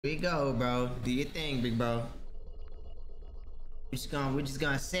Here we go, bro. Do your thing, big bro. We're just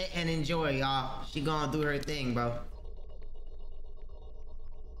gonna sit and enjoy, y'all. She gonna do her thing, bro.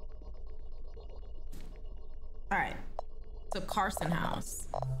 All right. So Carson House.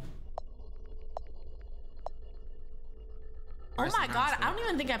 Oh my God, I don't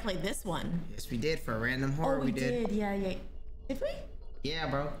even think I played this one. Yes, we did for a random horror. Oh, we did. Yeah. Did we? Yeah,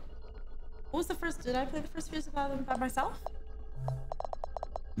 bro. What was the first? Did I play the first Fears of Fathom by myself?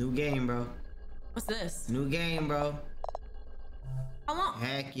 New game, bro. What's this? New game, bro. How long?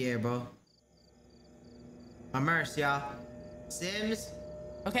 Heck yeah, bro. Immerse, y'all. Sims.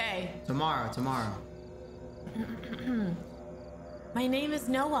 Okay. Tomorrow. My name is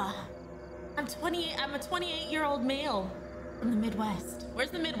Noah. I'm 28. I'm a 28-year-old male from the Midwest.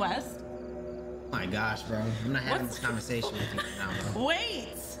 Where's the Midwest? Oh my gosh, bro. I'm not having this conversation with you right now, bro.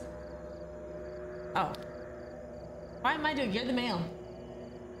 Wait. Oh. Why am I doing? You're the male.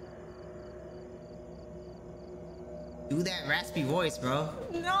 Do that raspy voice, bro.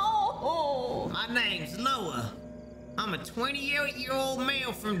 No. My name's Noah. I'm a 28-year-old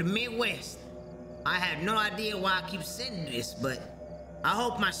male from the Midwest. I have no idea why I keep sending this, but I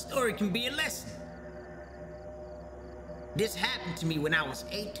hope my story can be a lesson. This happened to me when I was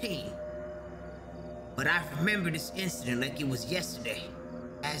 18. But I remember this incident like it was yesterday,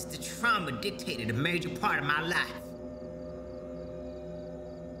 as the trauma dictated a major part of my life.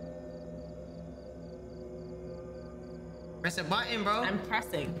 Press a button, bro. I'm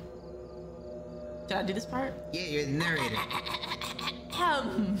pressing. Should I do this part? Yeah, you're the narrator.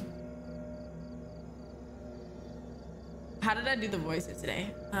 How did I do the voices today?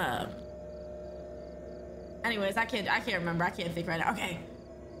 Anyways, I can't remember. I can't think right now. Okay.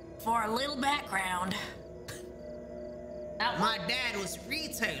 For a little background. My dad was a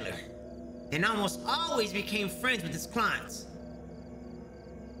retailer and almost always became friends with his clients.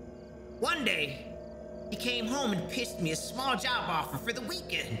 One day, he came home and pitched me a small job offer for the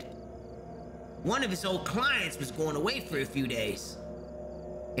weekend. One of his old clients was going away for a few days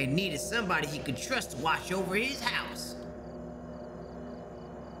and needed somebody he could trust to watch over his house.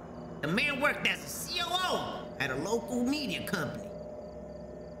 The man worked as a COO at a local media company.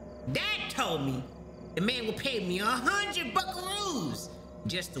 Dad told me the man would pay me 100 buckaroos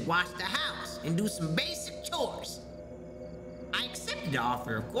just to watch the house and do some basic chores. I accepted the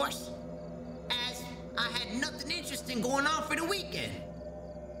offer, of course, as I had nothing interesting going on for the weekend.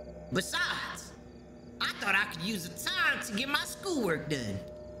 Besides, I thought I could use the time to get my schoolwork done.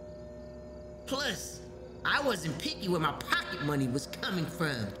 Plus, I wasn't picky where my pocket money was coming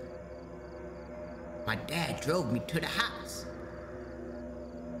from. My dad drove me to the house.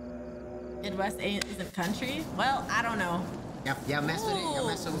 Midwest isn't country? Well, I don't know. Y'all mess with it?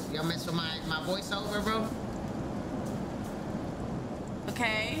 Y'all mess with my voiceover, bro?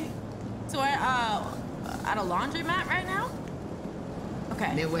 Okay. So we're at a laundromat right now?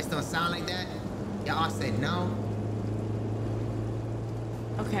 Okay. Midwest don't sound like that? Y'all said no?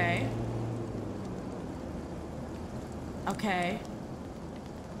 Okay. Okay.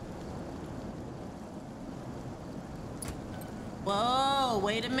 Whoa,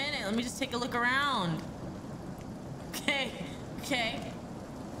 wait a minute. Let me just take a look around. Okay.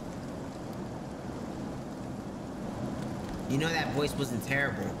 You know that voice wasn't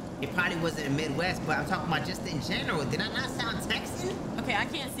terrible. It probably wasn't in Midwest, but I'm talking about just in general. Did I not sound Texan? Okay, I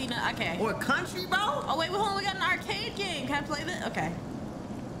can't see no. Okay. Or country, bro? Oh wait, hold on. We got an arcade game. Can I play this? Okay.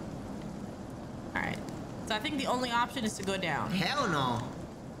 All right. So I think the only option is to go down. Hell no.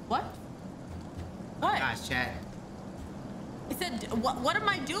 What? What? Gosh, chat. It said, what am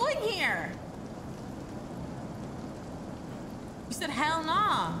I doing here? You said hell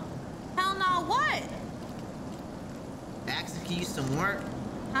nah. Hell nah what? Axel, can you use some work?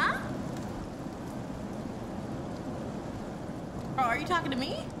 Huh? Bro, are you talking to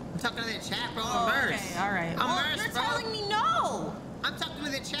me? I'm talking to the chat, bro. Oh, Immerse. okay, all right. Immerse, Well, you're bro. telling me no. I'm talking to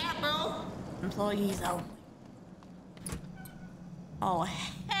the chat, bro. Employees only. Oh,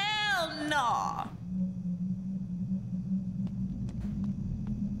 hell no.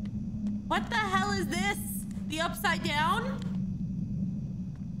 What the hell is this? The upside down?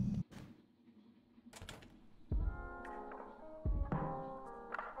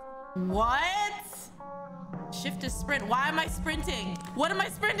 What? Shift to sprint. Why am I sprinting? What am I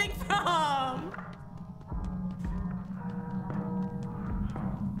sprinting from?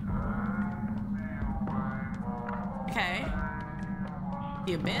 Okay.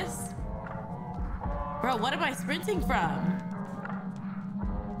 The abyss? Bro, what am I sprinting from?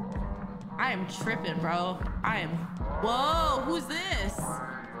 I am tripping, bro. Whoa, who's this?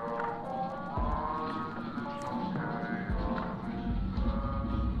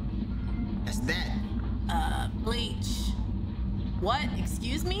 that? Bleach. What?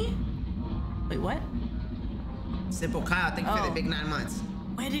 Excuse me? Wait, what? Simple Kyle, thank you for the big 9 months.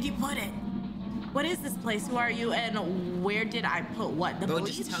 Where did you put it? What is this place? Who are you? And where did I put what? The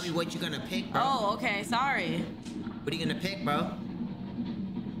bleach? Just tell me what you're gonna pick, bro. Oh, okay. Sorry. What are you gonna pick, bro?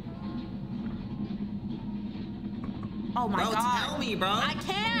 Oh my God. Bro, tell me, bro. I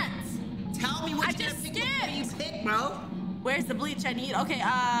can't. Tell me what you're gonna pick before you pick, bro. Where's the bleach I need? Okay,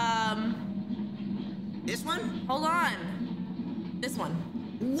 This one? hold on. This one.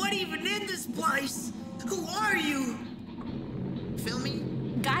 What even in this place? Who are you? Feel me?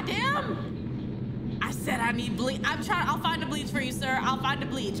 Goddamn! I said I need bleach. I'll find a bleach for you, sir. I'll find a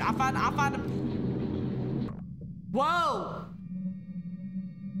bleach. I'll find a... Whoa!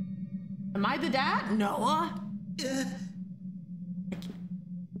 Am I the dad? Noah?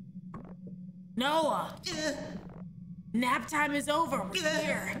 Noah! Nap time is over. We're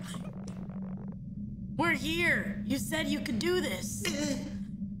here. We're here. You said you could do this.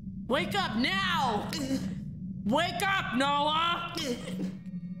 Wake up now! Wake up, Noah!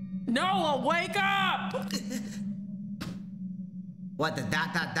 Noah, wake up! What, the ...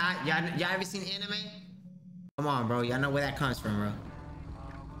 Y'all ever seen anime? Come on, bro. Y'all know where that comes from, bro.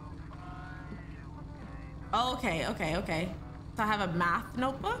 Oh, okay. So I have a math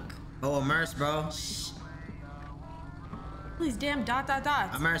notebook? Oh, immerse, bro. Shh. Please, damn ...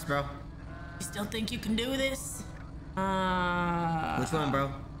 Immerse, bro. You still think you can do this? Which one,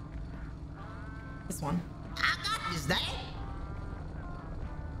 bro? This one. I got this, Dad.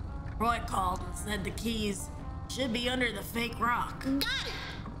 Roy called and said the keys should be under the fake rock. Got it.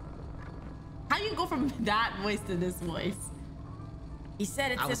 How you go from that voice to this voice? He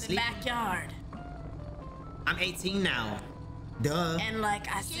said it's in the sleeping. backyard. I'm 18 now. Duh. And like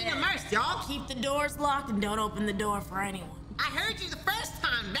I said, immersed, y'all. keep the doors locked and don't open the door for anyone. I heard you the first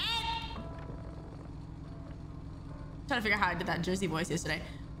time, Dad. Trying to figure out how I did that Jersey voice yesterday.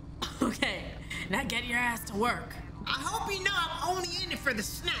 Okay, now get your ass to work. I hope you know I'm only in it for the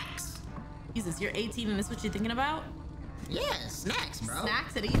snacks. Jesus, you're 18 and this is what you're thinking about? Yeah, snacks, bro.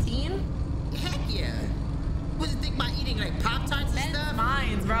 Snacks at 18? Heck yeah. What do you think about eating like Pop-Tarts and stuff?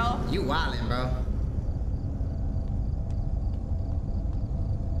 Mines, bro. You wildin', bro.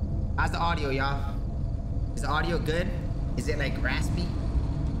 How's the audio, y'all? Is the audio good? Is it like raspy?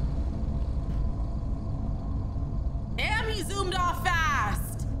 Damn, he zoomed off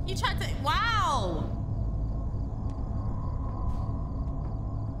fast. He tried to, wow.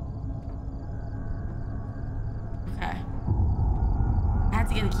 Okay. I had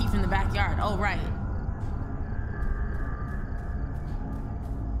to get a key from the backyard. Oh, right.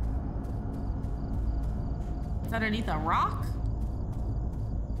 It's underneath a rock?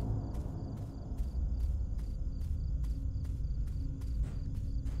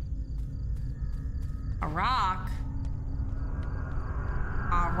 A rock?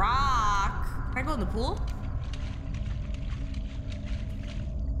 A rock? Can I go in the pool?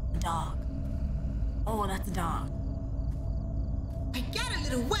 A dog. Oh, that's a dog. I got a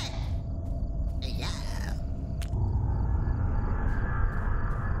little wet. Yeah.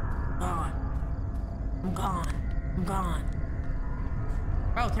 Gone. I'm gone. I'm gone.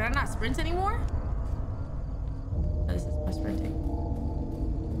 Bro, can I not sprint anymore? Oh, this is my sprinting.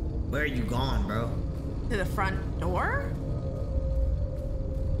 Where are you gone, bro? To the front door?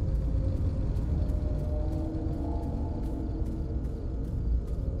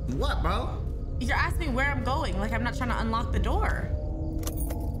 What, bro? You're asking me where I'm going, like I'm not trying to unlock the door.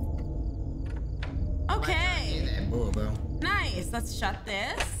 Okay. That bull, bro. Nice. Let's shut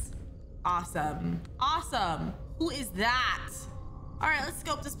this. Awesome. Awesome. Who is that? All right, let's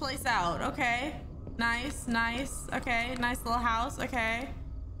scope this place out. Okay. Nice, nice. Okay, nice little house. Okay.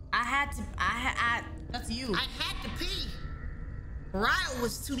 That's you. I had to pee. Ryle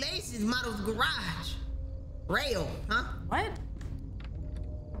was too lazy to model the garage. Rail, huh? What?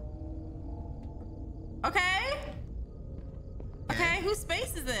 Okay. Okay, whose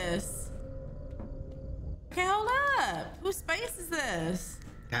space is this? Okay, hold up. Whose space is this?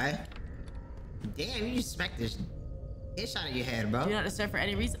 Okay. Damn, you just smacked this ish out of your head, bro. Do not disturb for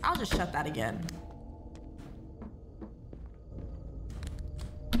any reason. I'll just shut that again.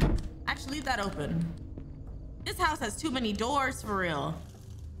 Actually, leave that open. This house has too many doors for real.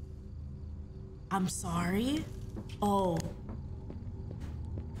 I'm sorry. Oh.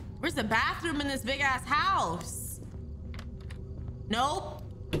 Where's the bathroom in this big ass house? Nope.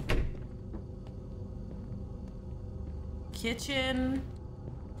 Kitchen.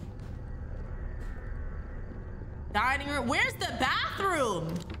 Dining room. Where's the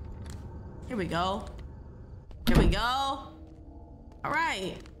bathroom? Here we go. Here we go. All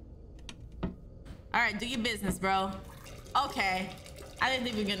right. All right, do your business, bro. Okay. I didn't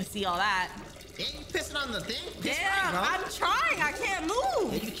think we were gonna see all that. Yeah, you pissing on the thing? Damn, right, I'm trying. I can't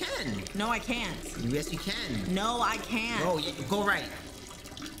move. Yeah, you can. No, I can't. Yes, you can. No, I can't. Oh, yeah, go right.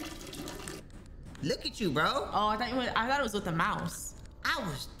 Look at you, bro. Oh, I thought it was with the mouse. I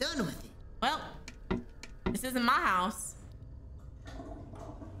was done with it. Well, this isn't my house.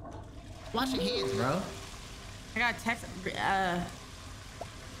 Wash your hands, bro. I got a text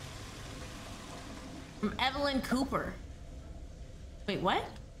from Evelyn Cooper. Wait, what?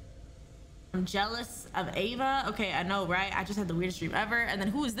 I'm jealous of Ava. Okay, I know, right? I just had the weirdest dream ever. And then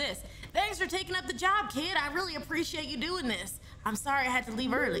who is this? Thanks for taking up the job, kid. I really appreciate you doing this. I'm sorry I had to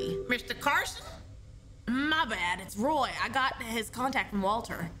leave early. Mr. Carson? My bad, it's Roy. I got his contact from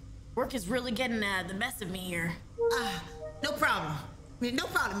Walter. Work is really getting the best of me here. No problem. No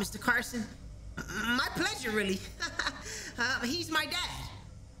problem, Mr. Carson. My pleasure, really. He's my dad.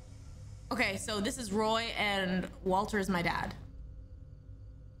 Okay, so this is Roy and Walter is my dad.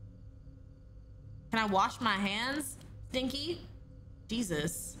 Can I wash my hands, Stinky?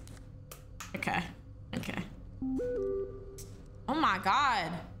 Jesus. Okay, okay. Oh my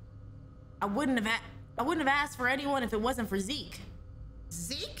God. I wouldn't have asked for anyone if it wasn't for Zeke.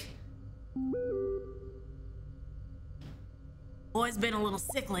 Zeke? Boy's been a little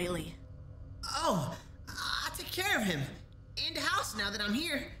sick lately. Oh, I'll take care of him. In the house now that I'm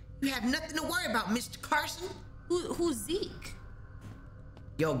here. You have nothing to worry about, Mr. Carson. Who's Zeke?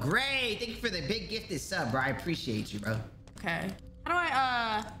 Yo, great. Thank you for the big gifted sub, bro. I appreciate you, bro. Okay. How do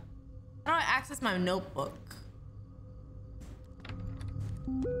I access my notebook?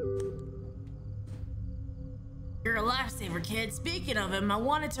 You're a lifesaver, kid. Speaking of him, I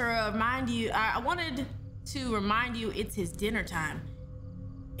wanted to remind you it's his dinner time.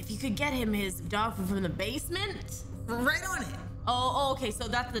 If you could get him his dog food from the basement. Right on it. Oh, okay, so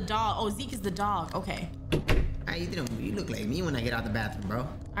that's the dog. Oh, Zeke is the dog. Okay. Hey, you look like me when I get out the bathroom, bro.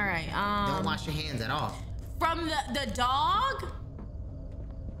 All right. Don't wash your hands at all. From the dog?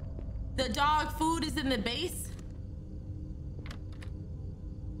 The dog food is in the base?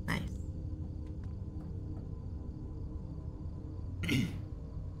 Nice. The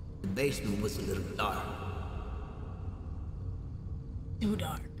basement was a little dark. Too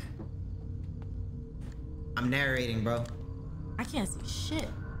dark. I'm narrating, bro. I can't see shit.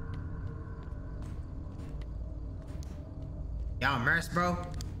 Y'all immersed, bro?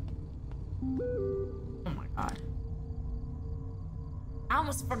 Oh my God. I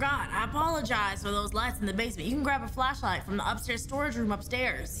almost forgot. I apologize for those lights in the basement. You can grab a flashlight from the upstairs storage room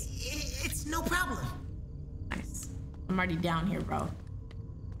upstairs. It's no problem. Nice. I'm already down here, bro.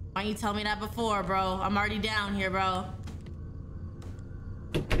 Why didn't you tell me that before, bro? I'm already down here, bro.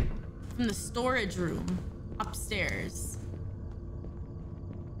 From the storage room upstairs.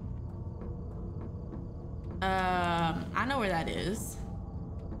 I know where that is.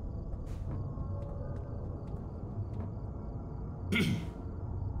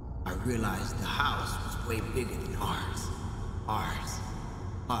 I realized the house was way bigger than ours. Ours.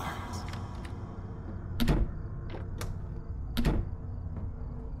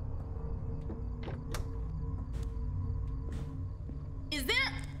 Is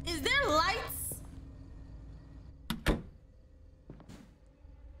there lights?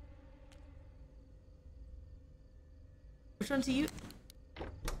 Which one to you?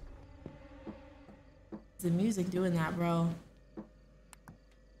 Is the music doing that, bro?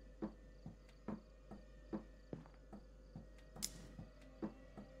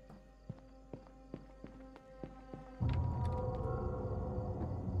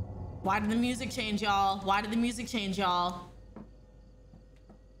 Why did the music change, y'all? Why did the music change, y'all?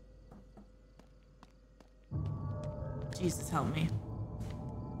 Jesus, help me.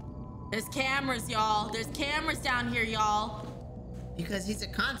 There's cameras, y'all. There's cameras down here, y'all. Because he's a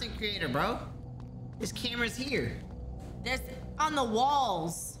content creator, bro. There's cameras here. There's on the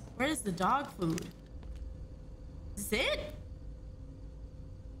walls. Where's the dog food? Is this it?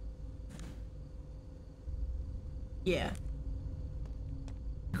 Yeah.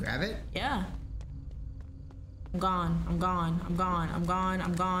 Grab it? Yeah. I'm gone. I'm gone. I'm gone. I'm gone.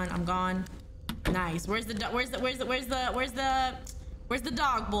 I'm gone. I'm gone. Nice. Where's the dog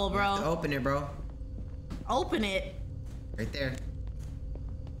bowl, bro? Open it, bro. Open it. Right there.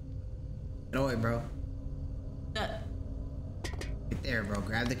 Throw it, bro. Right there, bro.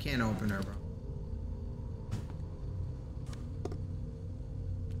 Grab the can opener, bro.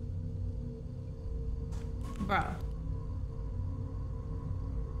 Bro.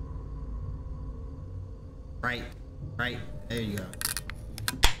 Right. There you go.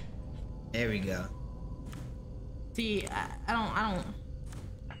 There we go. See, I don't.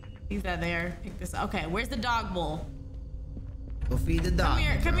 He's that there. Pick this. Okay, where's the dog bowl? Go feed the dog.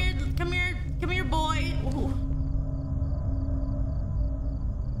 Come here, boy. Ooh.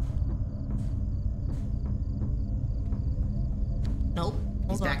 Nope.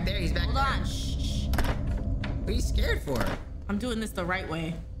 He's back there. He's back there. Hold on. Shh. What are you scared for? I'm doing this the right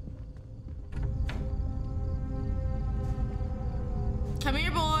way. Come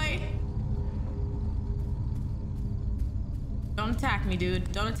here, boy. Don't attack me,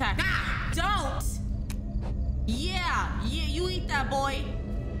 dude. Don't attack me. Don't! Yeah, you eat that, boy.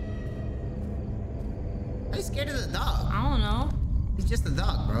 Why are you scared of the dog? I don't know. He's just a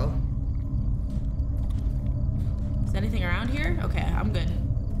dog, bro. Is anything around here? Okay, I'm good.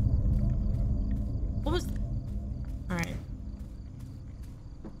 What was... Alright.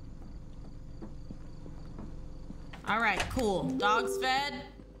 Alright, cool. Dogs fed.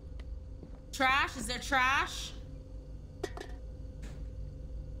 Trash? Is there trash?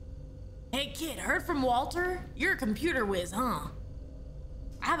 Hey kid, heard from Walter? You're a computer whiz, huh?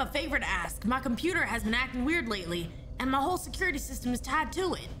 I have a favor to ask. My computer has been acting weird lately, and my whole security system is tied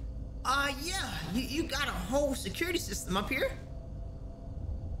to it. Yeah. You got a whole security system up here?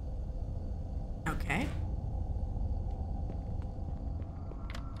 Okay.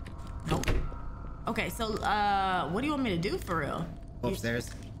 Nope. Okay, so, what do you want me to do for real? Go upstairs.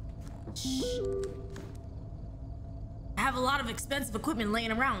 I have a lot of expensive equipment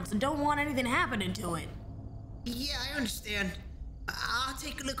laying around, so don't want anything happening to it. Yeah, I understand. I'll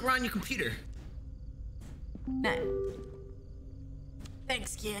take a look around your computer. Nah.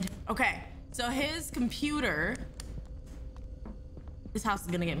 Thanks, kid. Okay, so his computer... This house is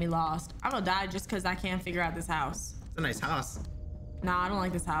gonna get me lost. I'm gonna die just because I can't figure out this house. It's a nice house. Nah, I don't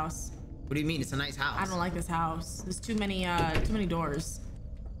like this house. What do you mean? It's a nice house. I don't like this house. There's too many doors.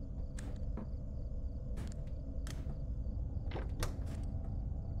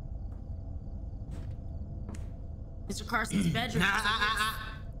 Mr. Carson's bedroom.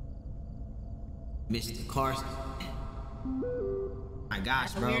 Mr. Carson. My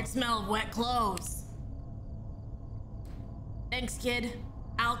gosh, That's a bro. weird smell of wet clothes. Thanks, kid.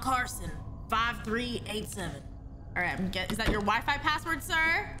 Al Carson, 5387. All right, is that your Wi-Fi password,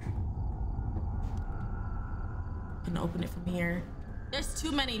 sir? Can open it from here. There's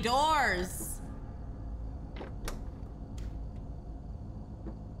too many doors.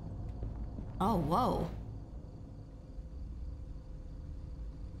 Oh, whoa.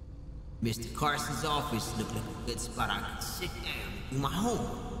 Mr. Carson's office looked like a good spot I could sit down and do my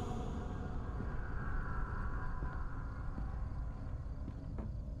homework.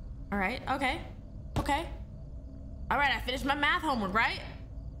 All right, okay. All right, I finished my math homework, right?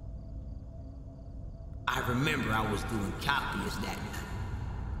 I remember I was doing calculus that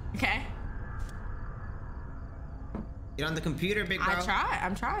night. Okay. Get on the computer, big bro.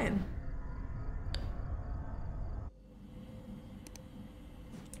 I'm trying.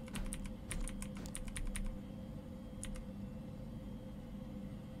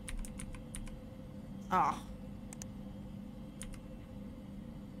 Oh.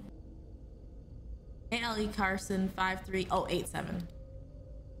 A.L.E. Carson 53087.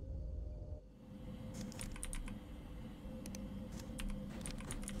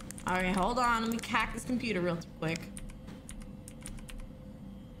 Okay, hold on. Let me hack this computer real quick.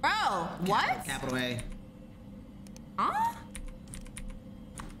 Bro, what? Capital A. Huh?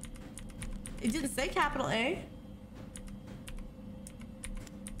 It didn't say capital A.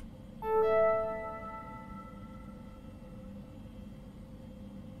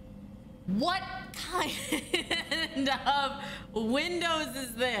 What kind of Windows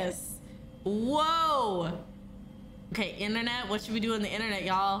is this? Whoa. Okay, internet. What should we do on the internet,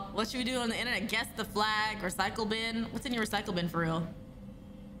 y'all? What should we do on the internet? Guess the flag, recycle bin. What's in your recycle bin for real?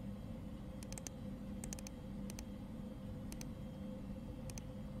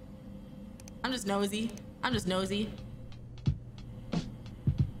 I'm just nosy.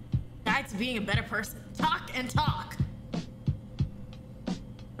 Guide to being a better person. Talk and talk.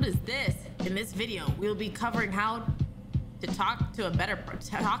 What is this? In this video, we'll be covering how to talk like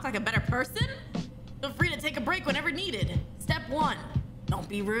a better person. Feel free to take a break whenever needed. Step 1, don't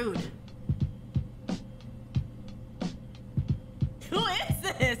be rude. Who is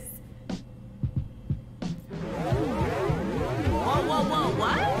this? Whoa,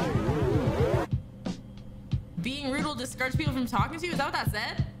 what? Being rude will discourage people from talking to you? Is that what that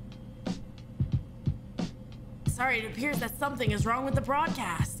said? Sorry, it appears that something is wrong with the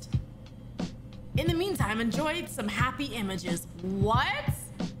broadcast. In the meantime, enjoy some happy images. What?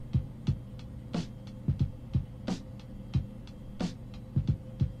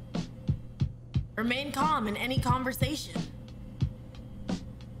 Remain calm in any conversation.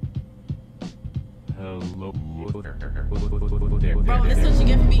 Hello there. Bro, this is what you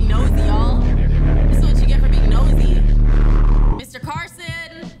get for being nosy, y'all. This is what you get for being nosy. Mr.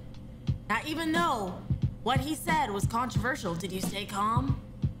 Carson, now even though what he said was controversial, did you stay calm?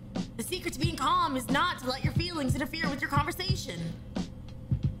 The secret to being calm is not to let your feelings interfere with your conversation.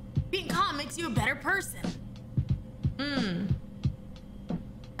 Being calm makes you a better person.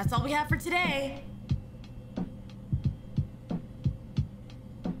 That's all we have for today.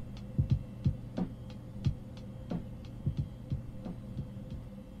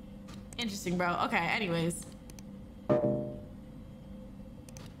 Interesting, bro. Okay, anyways.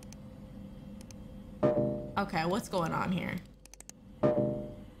 Okay, what's going on here?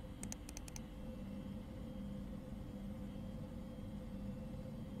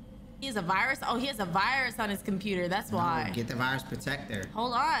 He has a virus? Oh, he has a virus on his computer. That's why. Get the virus protector.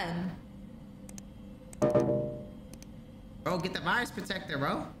 Hold on. Bro, get the virus protector,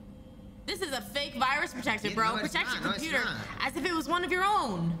 bro. This is a fake virus protector, Yeah, bro. no, it's Protect not. your No, it's computer not. as if it was one of your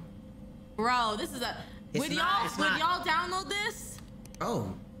own. Bro, this is a... It's Would not, y'all download this?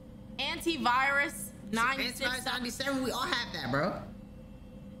 Oh. Antivirus 96. Antivirus 97, we all have that, bro.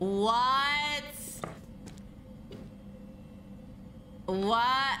 What? What?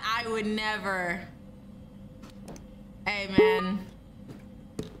 I would never. Hey, man.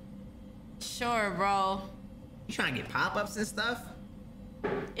 Sure, bro. You trying to get pop-ups and stuff?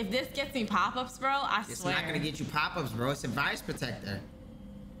 If this gets me pop-ups, bro, I It's swear. not gonna get you pop-ups, bro. It's a virus protector.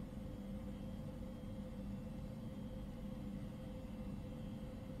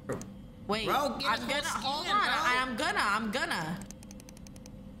 Wait, Bro, get I'm us gonna on hold scan, on. bro. I'm gonna.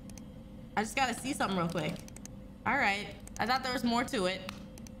 I just gotta see something real quick. All right. I thought there was more to it.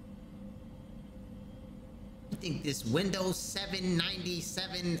 You think this Windows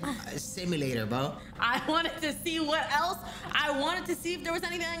 797 simulator, bro? I wanted to see what else. I wanted to see if there was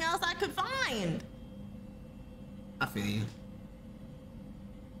anything else I could find. I feel you.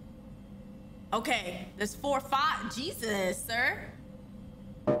 Okay, there's 4, 5. Jesus, sir.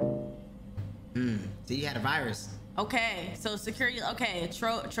 So you had a virus. Okay, so security. Okay,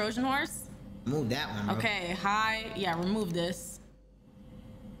 Trojan horse. Move that one, bro. Okay, hi. Yeah, remove this.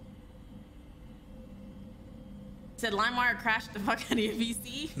 Said LimeWire crashed the fuck out of your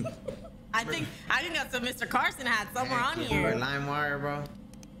VC. I think that's what Mr. Carson had somewhere on here. LimeWire, bro.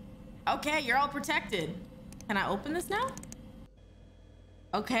 Okay, you're all protected. Can I open this now?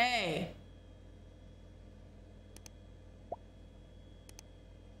 Okay.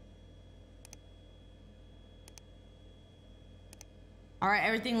 All right,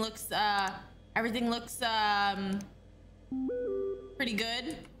 everything looks pretty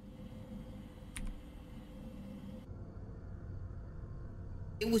good.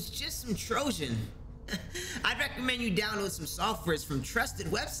 It was just some Trojan. I'd recommend you download some softwares from trusted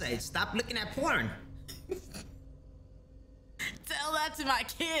websites. Stop looking at porn. Tell that to my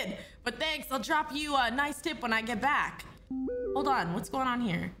kid. But thanks, I'll drop you a nice tip when I get back. Hold on, what's going on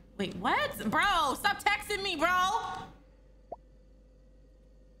here? Wait, what? Bro, stop texting me, bro.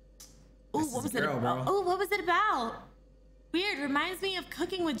 Ooh, what was it about? Oh, what was it about? Weird, reminds me of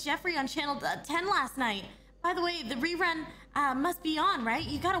cooking with Jeffrey on channel 10 last night. By the way, the rerun must be on, right?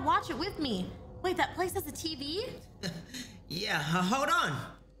 You gotta watch it with me. Wait, that place has a TV? Yeah, hold on.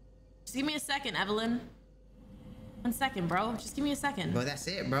 Just give me a second, Evelyn. 1 second, bro. Just give me a second. Bro, that's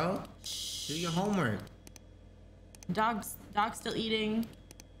it, bro. Do your homework. Dog's still eating.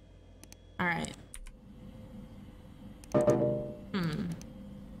 All right.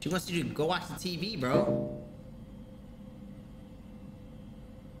 She wants you to go watch the TV, bro.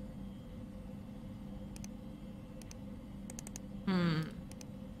 Can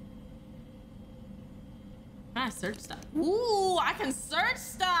I search stuff? Ooh, I can search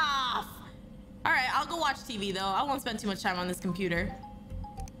stuff. All right, I'll go watch TV though. I won't spend too much time on this computer.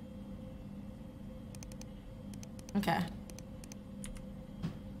 Okay.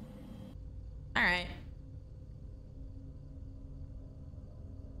 All right.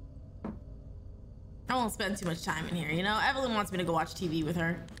 I won't spend too much time in here, you know? Evelyn wants me to go watch TV with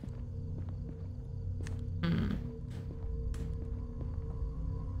her.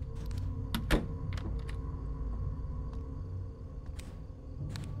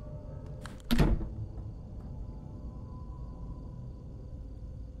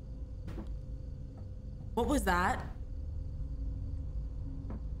 What was that?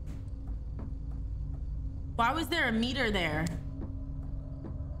 Why was there a meter there?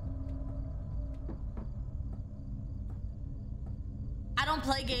 I don't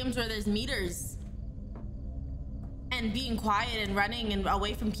play games where there's meters. And being quiet and running and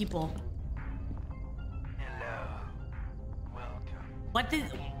away from people. Hello. Welcome. What did...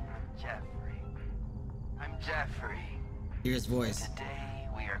 Jeffrey. I'm Jeffrey. Hear his voice. Today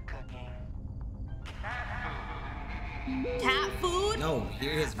we are cooking cat food. Cat food? No,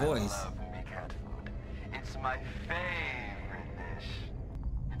 hear his voice. I love me cat food. It's my favorite dish.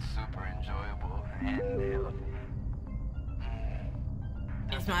 It's super enjoyable and healthy.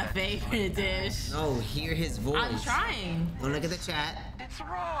 It's my favorite dish. No, hear his voice. I'm trying. Don't look at the chat. It's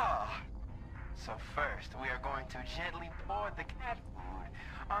raw. So first, we are going to gently pour the cat food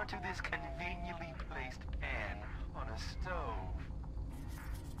onto this conveniently placed pan on a stove.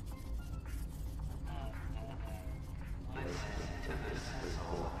 Listen to the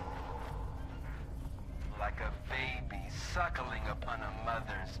sizzle. Like a baby suckling upon a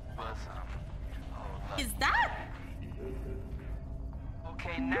mother's bosom. Oh, Is that?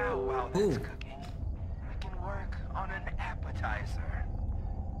 okay, now while that's cooking, we can work on an appetizer.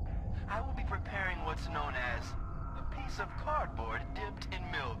 I will be preparing what's known as a piece of cardboard dipped in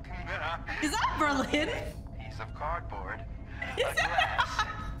milk. Is that Berlin? Piece of cardboard, a glass.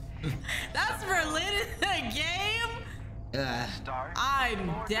 That's Berlin in the game? Start. I'm pour the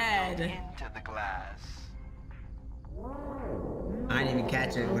milk dead. into the glass. I didn't even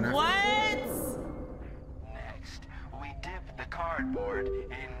catch it when I. What? Next, we dip the cardboard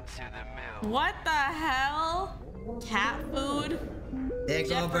into the milk. What the hell? Cat food? There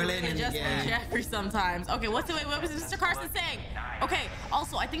go Berlin in Just again. Jeffrey sometimes. Okay, what was Mr. Carson saying? Okay,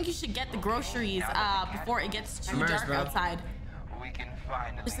 also, I think you should get the groceries before it gets too dark outside. We can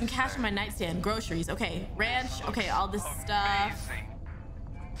finally There's some cash in my nightstand. Groceries. Okay, ranch. Okay, all this stuff.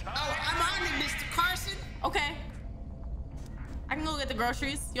 Oh, I'm on it, Mr. Carson. Okay. I can go get the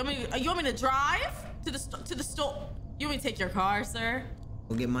groceries. You want me to drive to the store? You want me to take your car, sir?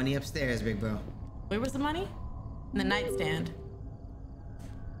 We'll get money upstairs, big bro. Where was the money? In the nightstand.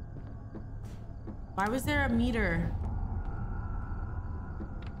 Why was there a meter?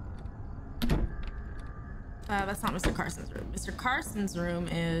 That's not Mr. Carson's room. Mr. Carson's room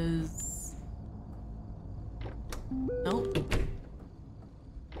is... Nope.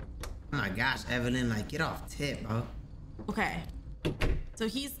 Oh my gosh, Evelyn, like, get off tip, bro. Okay. So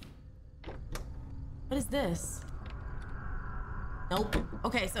he's... What is this? Nope.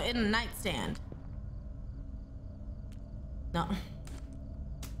 Okay, so in the nightstand. No.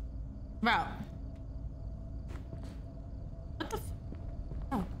 Bro. What the f...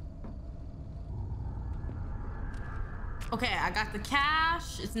 Oh. Okay, I got the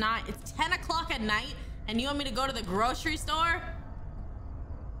cash. It's 10 o'clock at night, and you want me to go to the grocery store?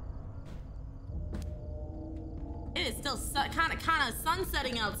 It is still kind of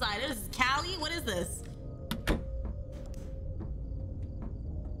sunsetting outside. This is Cali. What is this?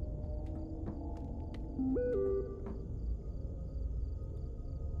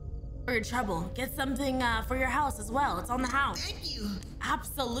 For your trouble, get something for your house as well. It's on the house. Thank you.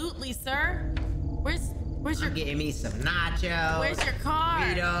 Absolutely, sir. Where's your... I'm getting me some nachos. Where's your car?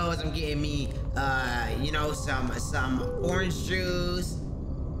 Burritos. I'm getting me, you know, some orange juice.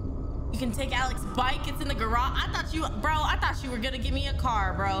 You can take Alex's bike. It's in the garage. I thought you were gonna give me a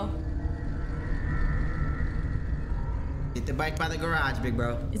car, bro. Get the bike by the garage, big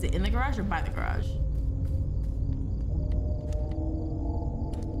bro. Is it in the garage or by the garage?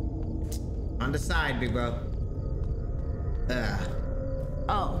 On the side, big bro.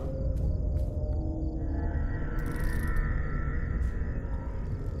 Oh.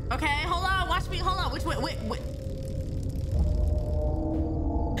 Okay, hold on. Watch me. Hold on. Which way? Wait.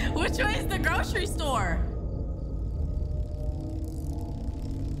 Which way is the grocery store?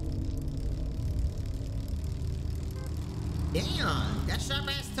 Damn, that sharp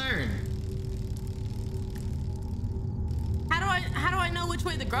ass turn. How do I know which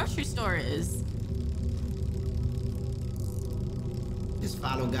way the grocery store is? Just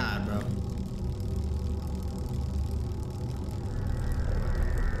follow God, bro.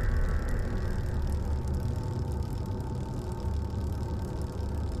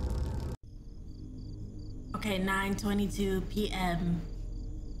 Okay, 9:22 p.m.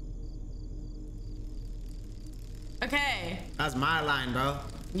 Okay. That's my line, bro.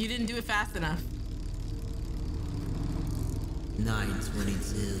 You didn't do it fast enough.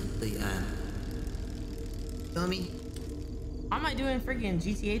 9:22 p.m. Feel me? Why am I doing freaking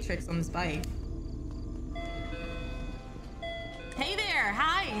GTA tricks on this bike? Hey there.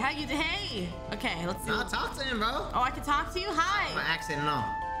 Hi. How you? Hey. Okay, let's see. I'll talk to him, bro. Oh, I can talk to you? Hi. My accent and all.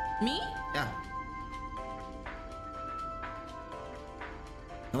 Me? Yeah.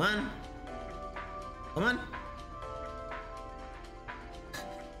 Come on. Come on.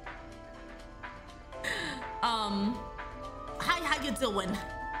 Hi, how you doing?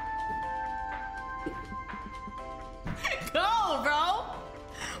 Go, bro.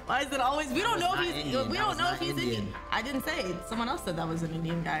 Why is it always? We don't know if he's. Indian. We That don't was know not if he's Indian. Indian. I didn't say it. Someone else said that was an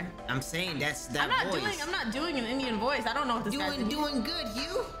Indian guy. I'm saying that's that voice. I'm not doing an Indian voice. I don't know what this guy's Doing good,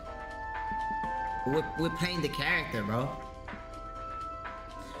 you. We're playing the character, bro.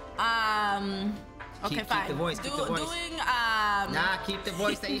 Okay, keep fine. the voice. Keep the voice. Doing Nah, keep the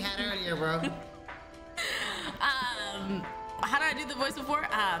voice that you had earlier, bro. How did I do the voice before?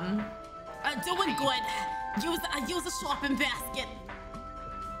 Doing good. Use a shopping basket.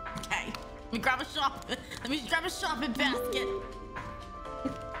 Okay. Let me grab a shopping basket.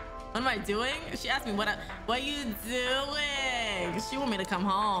 What am I doing? She asked me what are you doing? She want me to come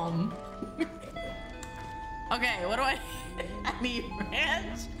home. Okay, what do I need?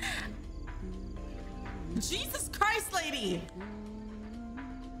 Ranch? Jesus Christ, lady!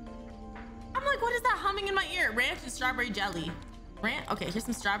 I'm like, what is that humming in my ear? Ranch and strawberry jelly. Okay, here's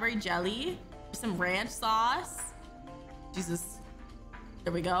some strawberry jelly. Here's some ranch sauce. Jesus.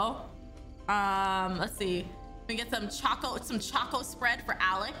 There we go. Let's see. Let me get some choco spread for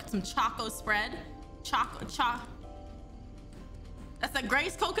Alec. Some choco spread. That's a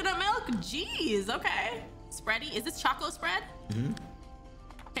Grace coconut milk? Jeez, okay. Spready. Is this choco spread? Mm-hmm.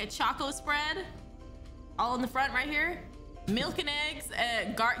 Okay, choco spread. All in the front right here. Milk and eggs.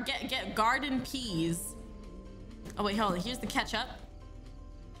 Get garden peas. Oh wait, hold on. Here's the ketchup.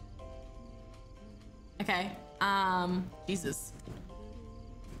 Okay. Jesus.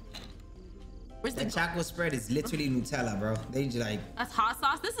 Where's the chocolate spread is literally Nutella, bro. They just like. That's hot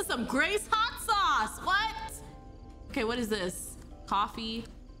sauce. This is some Grace hot sauce. What? Okay, what is this? Coffee,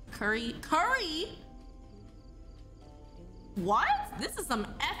 curry. What? This is an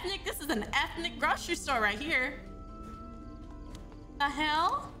ethnic grocery store right here. The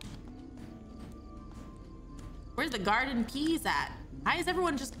hell? Where's the garden peas at? Why is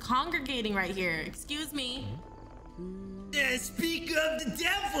everyone just congregating right here? Excuse me. Yeah, speak of the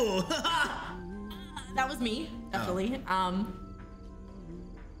devil. That was me, definitely. Turner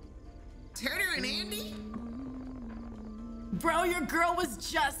and Andy? Bro, your girl was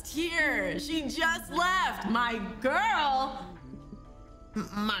just here. She just left. My girl.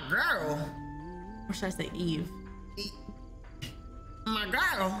 My girl? Or should I say Eve? My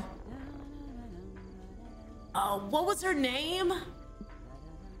girl? What was her name?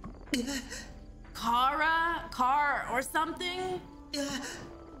 Car or something?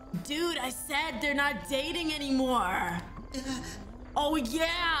 Dude, I said they're not dating anymore. Oh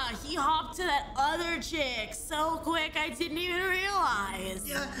yeah, he hopped to that other chick so quick I didn't even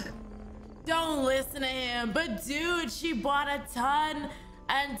realize. Don't listen to him, but dude, she bought a ton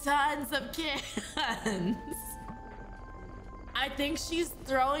and tons of cans. I think she's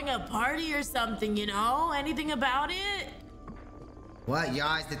throwing a party or something, you know? Anything about it? What? Your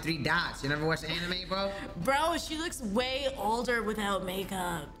eyes, the 3 dots. You never watched anime, bro? Bro, she looks way older without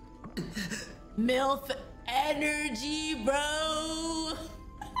makeup. MILF energy, bro.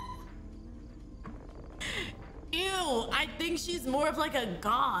 Ew, I think she's more of like a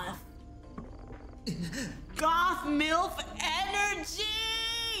goth. Goth MILF energy!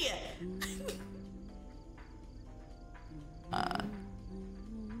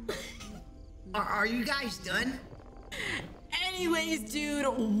 Are you guys done? Anyways, dude,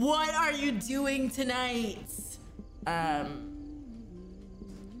 what are you doing tonight?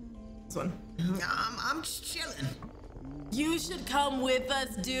 This one. I'm just chilling. You should come with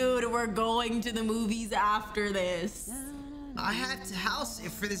us, dude. We're going to the movies after this. I had to house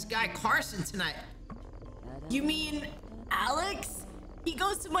it for this guy Carson tonight. You mean Alex? He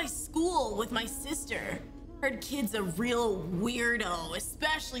goes to my school with my sister. Heard kid's a real weirdo,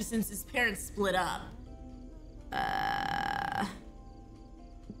 especially since his parents split up.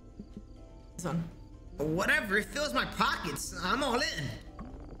 This one. Whatever, it fills my pockets. I'm all in.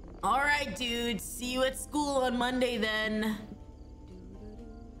 All right, dude. See you at school on Monday then.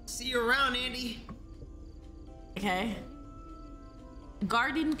 See you around, Andy. Okay.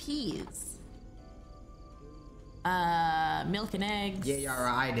 Garden peas. Milk and eggs.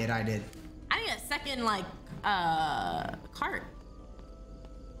 Yeah, I did. I need a second, like, cart.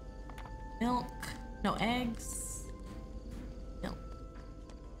 Milk. No eggs. Milk.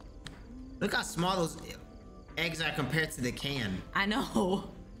 Look how small those eggs are compared to the can. I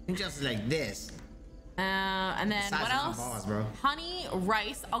know. Just like this. And then what else? Balls, bro. Honey,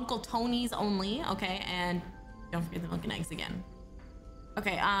 rice, Uncle Tony's only. Okay, and don't forget the milk and eggs again.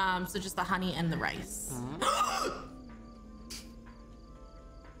 Okay, so just the honey and the rice.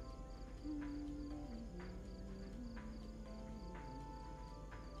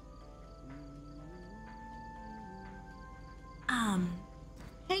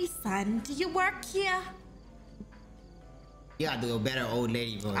 Hey son, do you work here? You gotta do a better old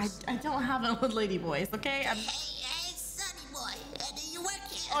lady voice. I don't have an old lady voice, okay? Hey, Sonny boy, do you work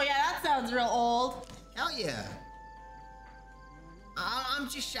here? Oh yeah, that sounds real old. Hell yeah. I'm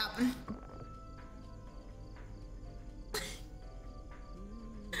just shopping.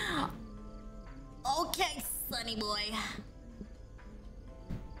 Okay, Sonny boy.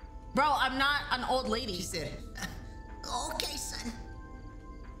 Bro, I'm not an old lady. She said, okay, son.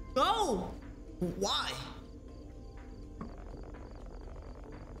 Go. Why?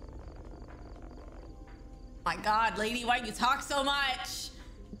 My God, lady, why you talk so much?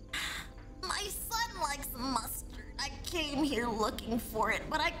 My son likes mustard. I came here looking for it,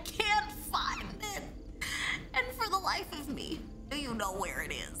 but I can't find it. And for the life of me, do you know where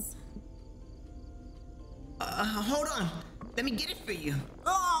it is? Hold on. Let me get it for you.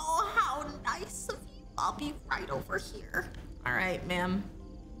 Oh, how nice of you. I'll be right over here. All right, ma'am.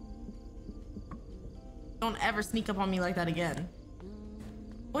 Don't ever sneak up on me like that again.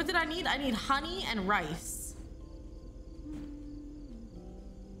 What did I need? I need honey and rice.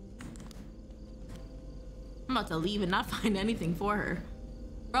 I'm about to leave and not find anything for her.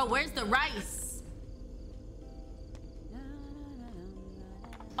 Bro, where's the rice?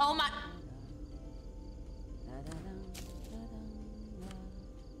 Oh my.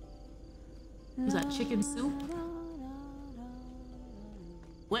 Is that chicken soup?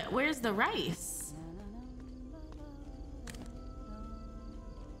 Where's the rice?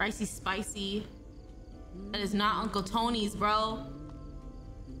 Ricey spicy. That is not Uncle Tony's, bro.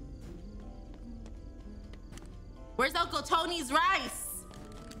 Where's Uncle Tony's rice?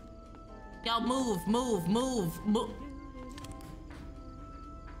 Y'all move.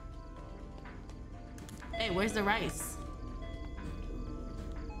 Hey, where's the rice?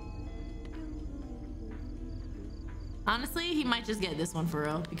 Honestly, he might just get this one for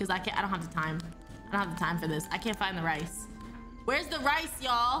real because I don't have the time. I don't have the time for this. I can't find the rice. Where's the rice,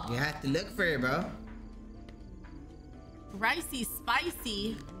 y'all? You have to look for it, bro. Ricey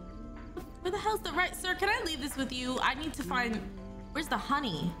spicy. Where the hell's the rice? Sir, can I leave this with you? I need to find... Where's the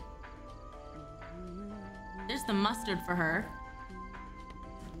honey? There's the mustard for her.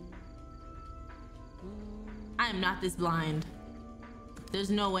 I am not this blind.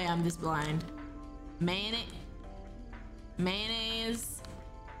 There's no way I'm this blind. Mayonnaise.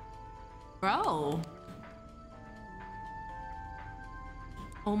 Bro.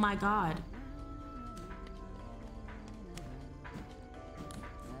 Oh my God.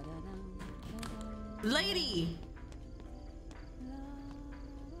 Lady.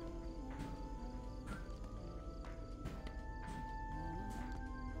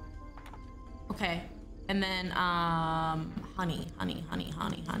 Okay. And then honey.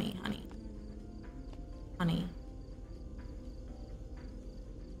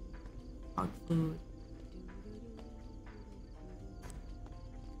 Dog food.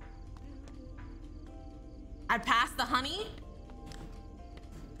 I'd pass the honey.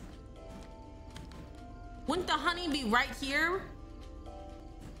 Wouldn't the honey be right here?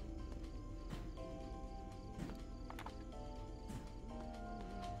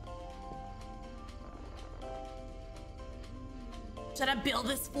 Should I build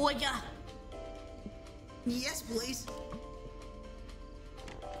this for ya? Yes, please.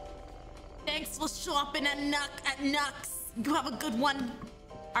 Thanks for shopping at Nux. You have a good one.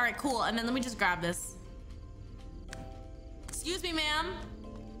 All right, cool. And then let me just grab this. Excuse me, ma'am.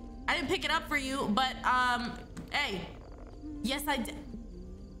 I didn't pick it up for you, but hey. Yes, I did.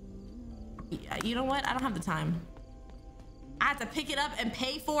 You know what? I don't have the time. I have to pick it up and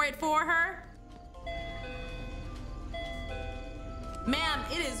pay for it for her. Ma'am,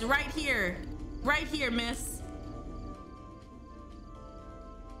 it is right here. Right here, miss.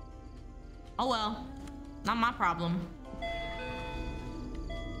 Oh well, not my problem.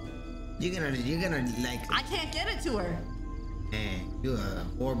 You're gonna like... I can't get it to her. Man, you're a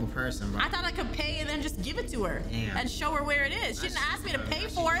horrible person, bro. I thought I could pay and then just give it to her. Damn. And show her where it is. She didn't ask me to pay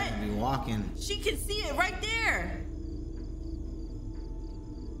for it. Be walking. She can see it right there.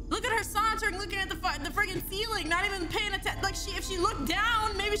 Look at her sauntering, looking at the friggin' ceiling, not even paying attention. Like if she looked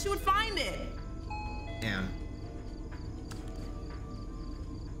down, maybe she would find it. Damn.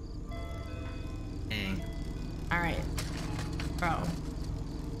 Dang. All right, bro.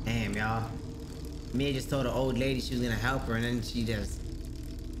 Damn, y'all. Mia just told the old lady she was gonna help her, and then she just...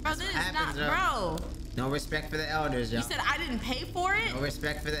 Bro, this is happens, not, bro. No respect for the elders, y'all. You said I didn't pay for it? No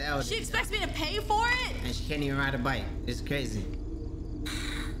respect for the elders. She expects me to pay for it? And she can't even ride a bike. It's crazy.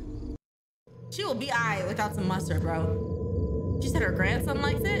 She will be alright without some mustard, bro. She said her grandson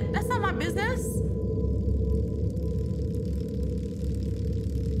likes it? That's not my business.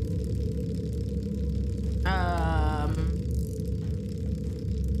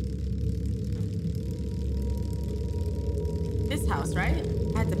 This house, right?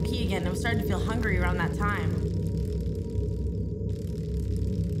 I had to pee again. I was starting to feel hungry around that time.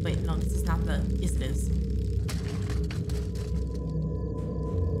 Wait, no, this is not the... Yes, it is.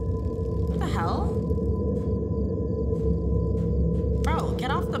 What the hell? Bro,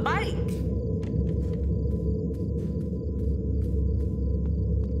 get off the bike.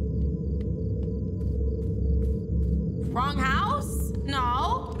 Wrong house?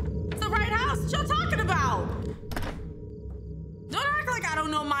 No. It's the right house. What y'all talking about? Don't act like I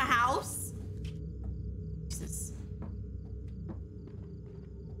don't know my house. Jesus.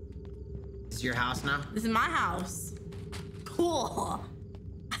 This is your house now? This is my house. Cool.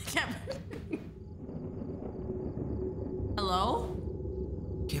 I can't... Hello?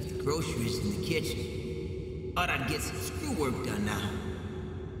 Kept the groceries in the kitchen. Thought I'd get some screw work done now.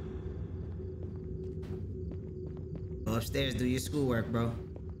 Go upstairs, do your schoolwork, bro.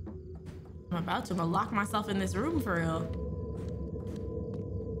 I'm about to. I'm gonna lock myself in this room for real.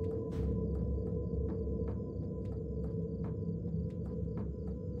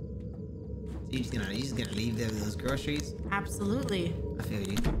 So you just gonna leave there with those groceries? Absolutely. I feel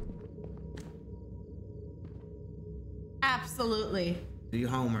you. Absolutely. Do your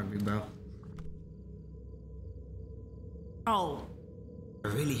homework, big bro. Oh. I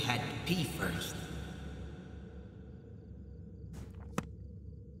really had to pee first.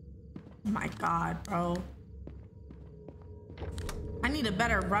 My God, bro. I need a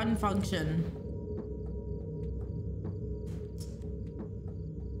better run function.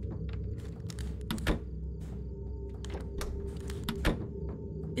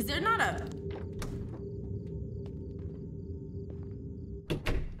 Is there not a...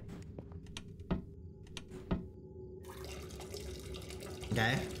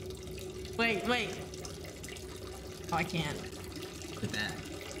 Okay? Wait. Oh, I can't. Look at that.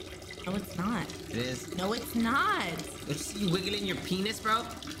 No, it's not. It is. No, it's not. Don't you see you wiggling your penis, bro?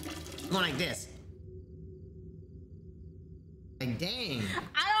 Going like this. Like, dang.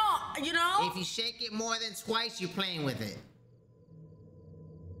 I don't, you know? If you shake it more than twice, you're playing with it.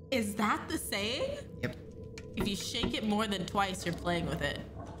 Is that the saying? Yep. If you shake it more than twice, you're playing with it.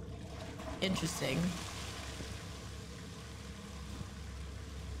 Interesting.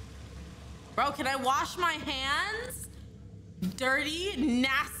 Bro, can I wash my hands? Dirty,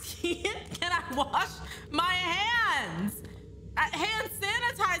 nasty. Can I wash my hands? Hand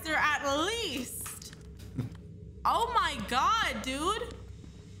sanitizer at least. Oh my God, dude.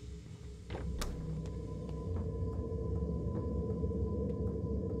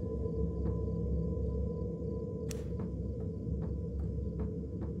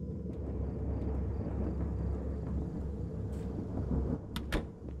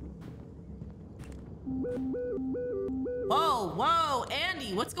 Whoa,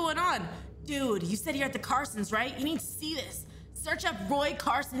 Andy, what's going on? Dude, you said you're at the Carsons, right? You need to see this. Search up Roy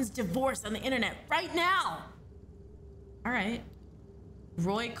Carson's divorce on the internet right now. All right.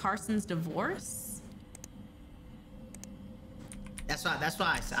 Roy Carson's divorce? That's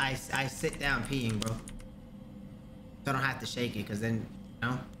why I sit down peeing, bro. So I don't have to shake it, because then, you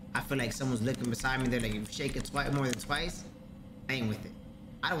know, I feel like someone's looking beside me. They're like, if you shake it more than twice, I ain't with it.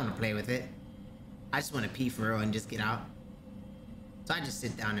 I don't want to play with it. I just want to pee for real and just get out. So I just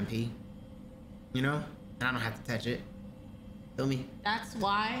sit down and pee. You know? And I don't have to touch it. Feel me? That's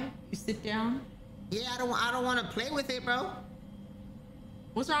why you sit down? Yeah, I don't want to play with it, bro.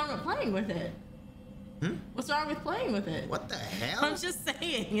 What's wrong with playing with it? What's wrong with playing with it? What the hell? I'm just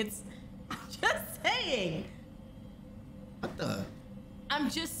saying. I'm just saying. What the? I'm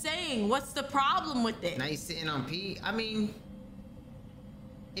just saying. What's the problem with it? Now you sitting on pee? I mean,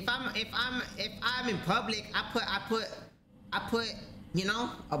 if I'm in public, I put, you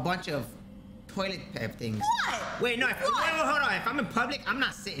know, a bunch of toilet paper things. What? Wait, no. Hold on. If I'm in public, I'm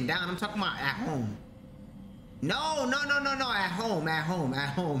not sitting down. I'm talking about at home. No.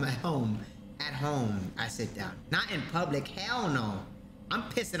 At home, I sit down. Not in public. Hell no. I'm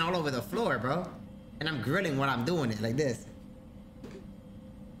pissing all over the floor, bro. And I'm grilling while I'm doing it like this.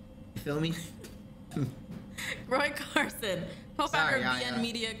 You feel me? Roy Carson, co-founder of Sorry, BN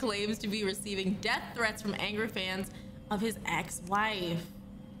Media, claims to be receiving death threats from angry fans of his ex-wife.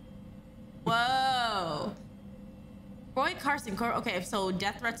 Whoa. Roy Carson, okay, so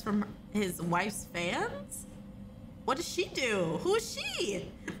death threats from his wife's fans? What does she do? Who is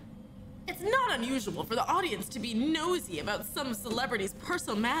she? It's not unusual for the audience to be nosy about some celebrities'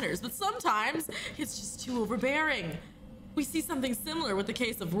 personal matters, but sometimes it's just too overbearing. We see something similar with the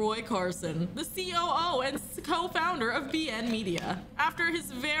case of Roy Carson, the COO and co-founder of BN Media. After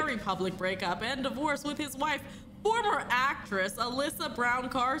his very public breakup and divorce with his wife Former actress Alyssa Brown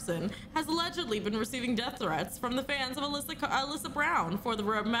Carson has allegedly been receiving death threats from the fans of Alyssa Brown for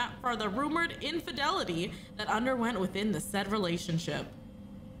the rumored infidelity that underwent within the said relationship.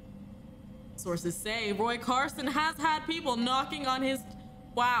 Sources say Roy Carson has had people knocking on his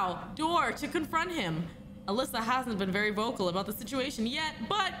door to confront him. Alyssa hasn't been very vocal about the situation yet,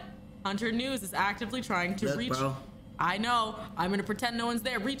 but Hunter News is actively trying to reach. Bro. I know. I'm gonna pretend no one's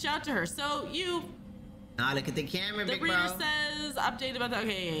there. Reach out to her. So you. Nah, look at the camera, The big reader bro. says update about that.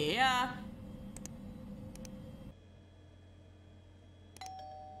 Okay, yeah.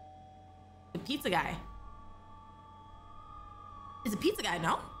 The pizza guy. Is a pizza guy,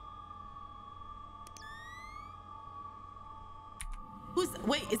 no?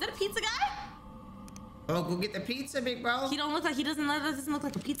 Wait, is that a pizza guy? Oh, go get the pizza, big bro. He doesn't look like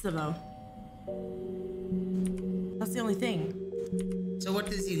a pizza though. That's the only thing. So what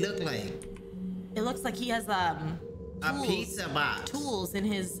does he look like? It looks like he has A pizza box. tools in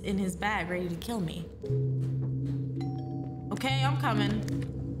his bag ready to kill me. Okay, I'm coming.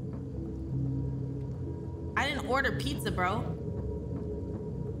 I didn't order pizza, bro.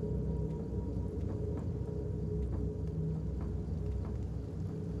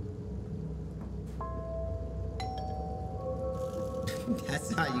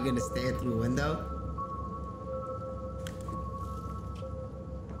 That's how you're gonna stand through a window?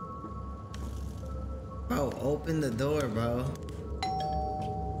 Bro, open the door, bro.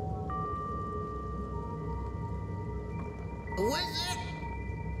 What is it?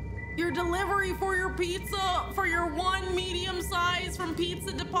 Your delivery for your pizza, for your one medium size from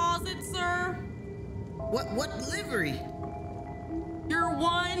Pizza Deposit, sir. What delivery? Your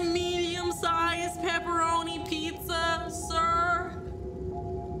one medium size pepperoni pizza, sir.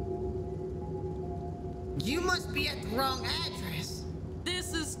 You must be at the wrong address.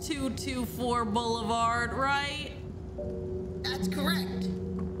 This is 224 Boulevard, right? That's correct.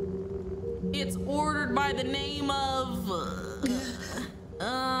 It's ordered by the name of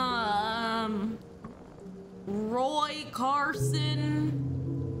Roy Carson.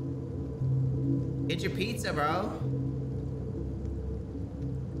 Get your pizza, bro.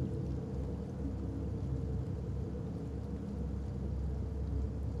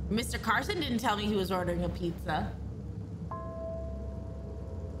 Mr. Carson didn't tell me he was ordering a pizza.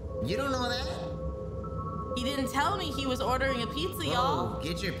 You don't know that? He didn't tell me he was ordering a pizza, y'all. Oh,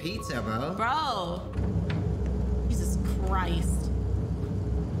 get your pizza, bro. Bro. Jesus Christ.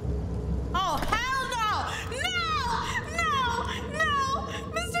 Oh, hell no! No! No!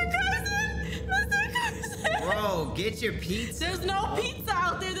 Mr. Carson! Mr. Carson! Bro, get your pizza. There's no pizza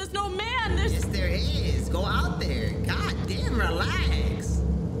out there. There's no man. There's... Yes, there is. Go out there. God damn, relax.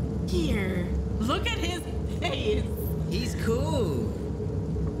 Here. Look at his face. He's cool.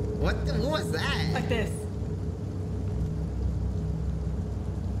 What was that? Like this.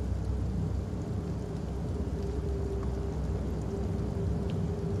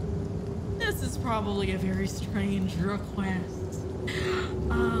 This is probably a very strange request.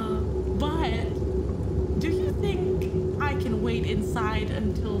 But do you think I can wait inside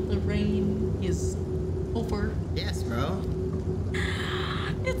until the rain is over? Yes, bro.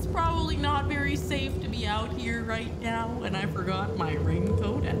 It's probably not very safe to be out here right now, and I forgot my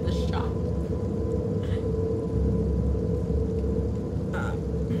raincoat at the shop.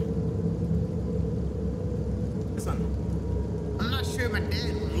 This one. I'm not sure my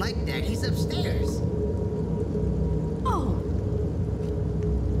dad would like that. He's upstairs. Oh.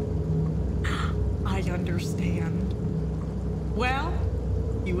 I understand. Well,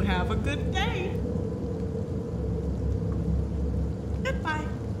 you have a good day. Goodbye.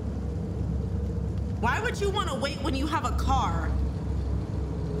 Why would you want to wait when you have a car?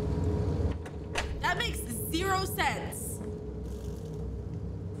 That makes 0 sense.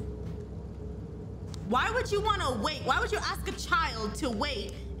 Why would you want to wait? Why would you ask a child to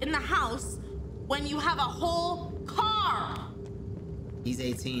wait in the house when you have a whole car? He's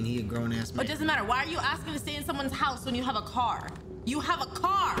 18. He a grown-ass man. It doesn't matter. Why are you asking to stay in someone's house when you have a car? You have a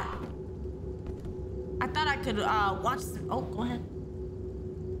car. I thought I could watch some... Oh, go ahead.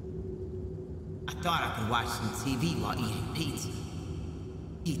 I thought I could watch some TV while eating pizza.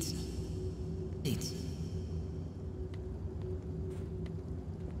 Pizza. Pizza.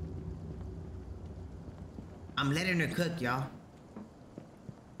 I'm letting her cook, y'all.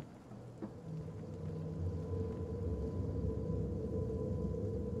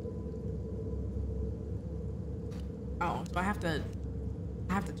 Oh, do I have to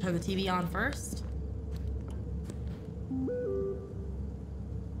turn the TV on first?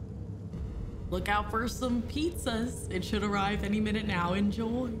 Look out for some pizzas. It should arrive any minute now.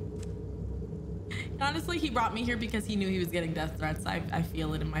 Enjoy. Honestly, he brought me here because he knew he was getting death threats. I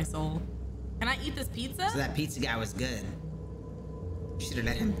feel it in my soul. Can I eat this pizza? So that pizza guy was good. You should have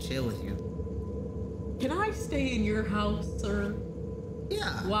let him chill with you. Can I stay in your house, sir?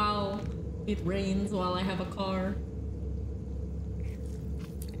 Yeah. While it rains, while I have a car?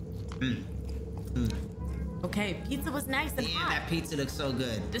 Okay, pizza was nice and Damn, hot. that pizza looks so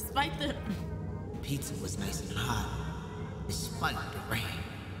good. Despite the... Pizza was nice and hot. Despite the rain.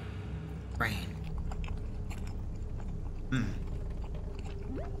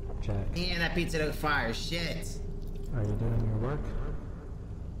 Jack, Damn, that pizza looked fire. Shit. are you doing your work?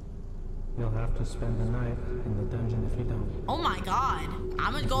 You'll have to spend the night in the dungeon if you don't. Oh my god.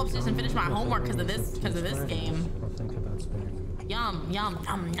 I'm gonna go upstairs and finish my homework because of this game. Or think about sparing. Yum, yum,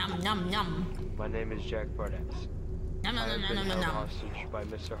 yum, yum, yum, yum. My name is Jack Barnex. Yum, I yum, have yum, been yum, held yum. hostage by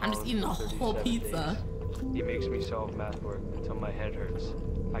Mr. I'm just eating a Holland for whole 37 pizza. days. He makes me solve math work until my head hurts.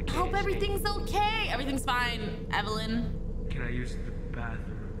 I I can't hope escape. everything's okay. Everything's fine, Evelyn. Can I use the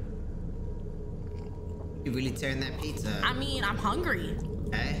bathroom? You really tearing that pizza. I mean, I'm hungry.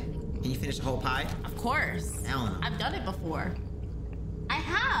 Okay. Can you finish the whole pie? Of course. Hell no. I've done it before. I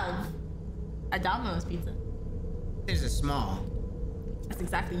have. A Domino's pizza. There's a small. That's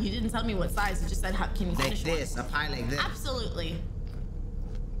exactly. You didn't tell me what size. You just said, how can you Like finish this. A pie like this. one? Absolutely.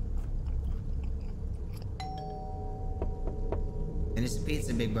 Finish the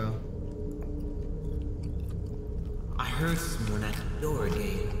pizza, big bro. I heard someone at the door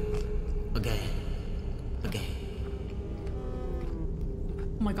again.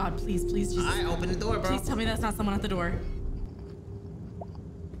 Oh my god, please, please, Jesus. Alright, open the door, bro. Please tell me that's not someone at the door.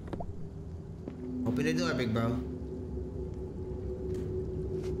 Open the door, big bro.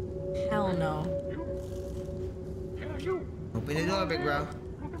 Hell no. Open the door, big bro.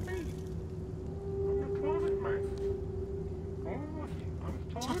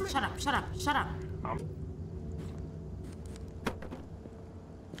 Shut up.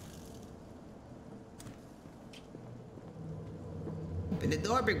 Open the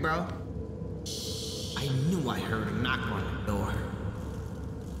door, big bro. I knew I heard a knock on the door.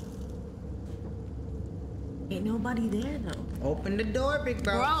 Ain't nobody there though. Open the door, big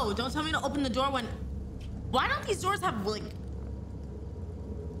bro. Bro, don't tell me to open the door when... Why don't these doors have like...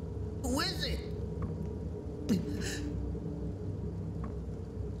 Who is it?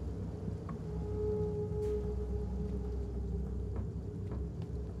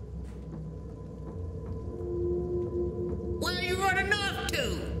 Where are you running off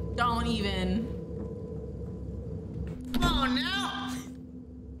to? Don't even. Come on now.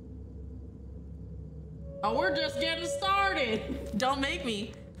 Oh, we're just getting started. Don't make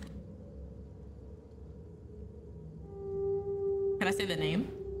me. Can I say the name?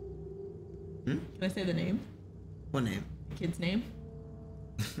 Can I say the name? What name? The kid's name?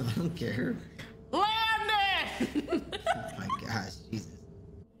 I don't care. Landon! Oh my gosh, Jesus.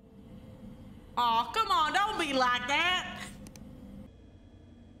 Oh, come on, don't be like that.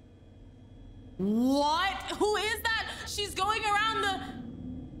 What? Who is that? She's going around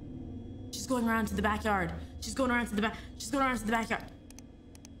to the backyard. She's going around to the backyard.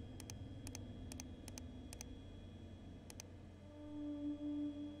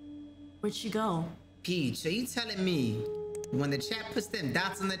 Where'd she go? Peach, so you telling me when the chat puts them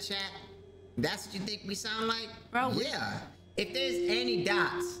dots on the chat, that's what you think we sound like? Bro, yeah. If there's any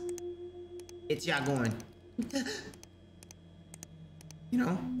dots, it's y'all going, you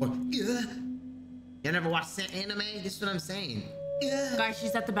know, or y'all never watched anime? This is what I'm saying. Guys,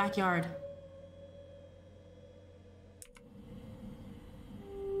 she's at the backyard.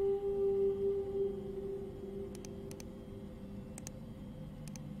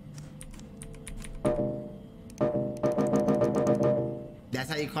 That's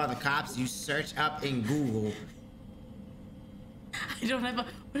how you call the cops. You search up in Google. I don't have a...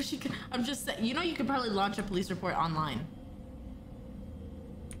 What is she... I'm just saying... You know you could probably launch a police report online.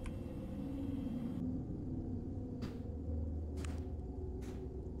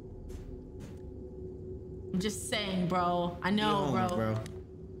 I'm just saying, bro. I know, You're home, bro.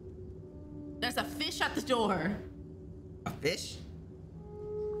 There's a fish at the door. A fish?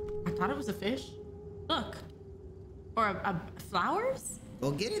 I thought it was a fish. Look. Or a flowers?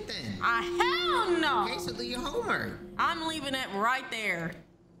 Go get it then. Hell no! Okay, so do your homework. I'm leaving it right there.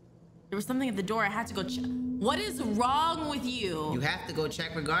 There was something at the door. I had to go check. What is wrong with you? You have to go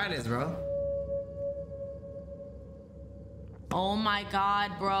check regardless, bro. Oh my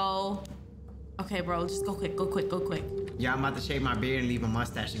god, bro. Okay, bro, just go quick, go quick, go quick. Yeah, I'm about to shave my beard and leave a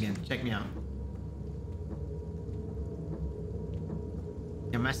mustache again. Check me out.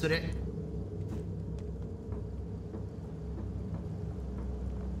 You mess with it?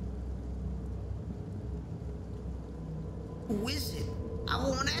 Who is it? I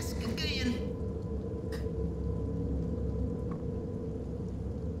won't ask again.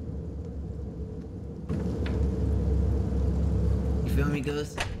 You feel me,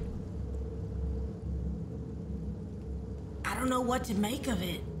 Ghost? I don't know what to make of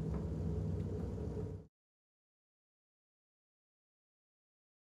it.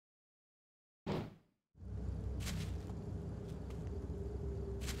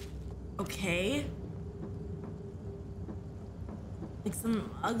 Okay. Like some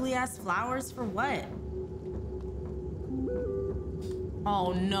ugly ass flowers for what?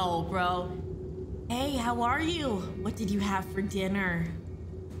 Oh no, bro. Hey, how are you? What did you have for dinner?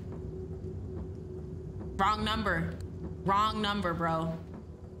 Wrong number. Wrong number, bro.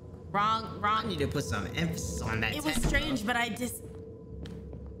 Wrong. I need to put some emphasis on that. It was strange, but I just...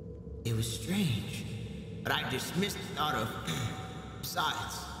 It was strange, but I dismissed the thought of...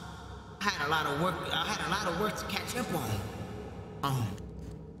 Besides, I had a lot of work to catch up on.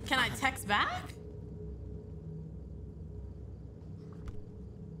 Can I text back?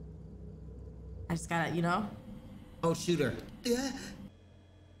 I just gotta, you know? Oh, shooter.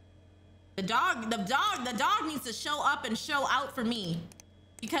 The dog needs to show up and show out for me.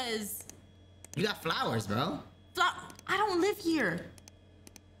 Because... You got flowers, bro. I don't live here.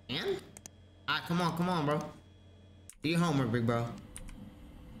 And? Alright, come on, bro. Do your homework, big bro.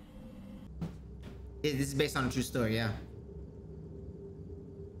 Yeah, this is based on a true story, yeah.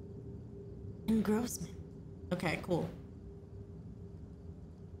 Engrossment. Okay, cool.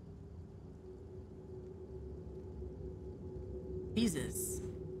 Jesus.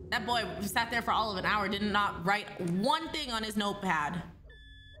 That boy sat there for all of an hour, did not write one thing on his notepad.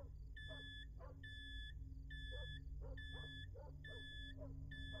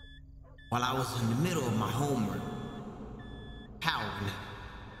 While I was in the middle of my homework, power nap.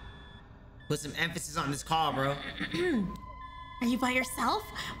 Put some emphasis on this call, bro. Are you by yourself?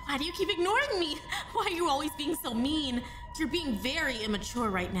 Why do you keep ignoring me? Why are you always being so mean? You're being very immature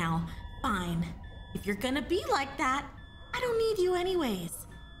right now. Fine. If you're gonna be like that, I don't need you anyways.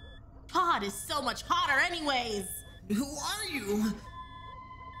 Todd is so much hotter anyways. Who are you?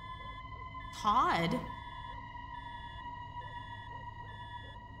 Todd?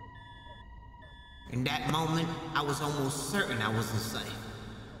 In that moment, I was almost certain I wasn't safe.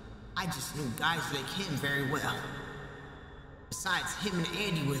 I just knew guys like him very well. Besides, him and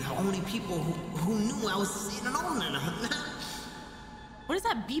Andy were the only people who knew I was sitting alone in them. What is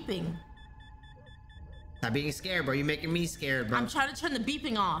that beeping? Stop being scared, bro. You're making me scared, bro. I'm trying to turn the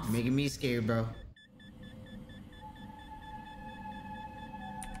beeping off. You're making me scared, bro.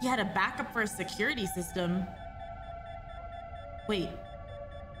 You had a backup for a security system. Wait.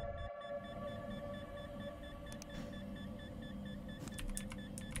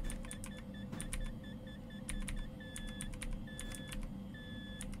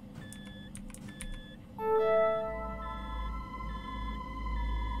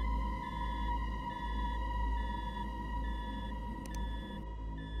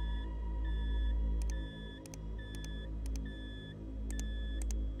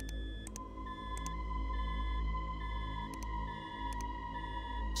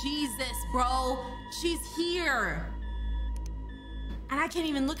 Jesus, bro. She's here. And I can't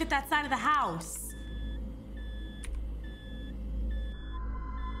even look at that side of the house.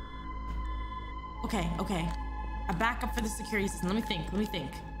 Okay. A backup for the security system. Let me think. Let me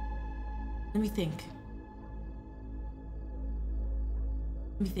think. Let me think.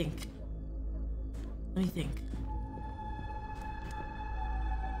 Let me think. Let me think.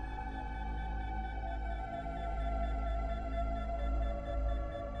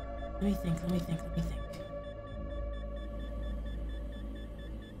 Let me think, let me think, let me think.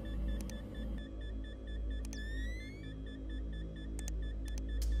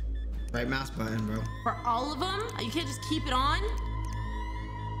 Right mouse button, bro. For all of them? You can't just keep it on?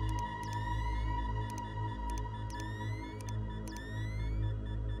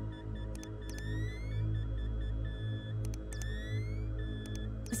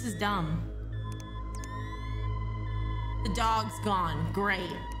 This is dumb. The dog's gone. Great.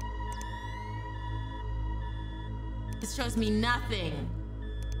 This shows me nothing.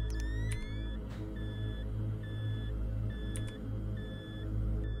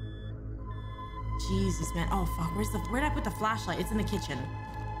 Jesus, man. Oh, fuck. Where'd I put the flashlight? It's in the kitchen.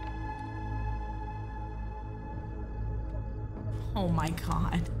 Oh my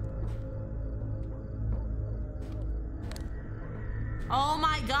God. Oh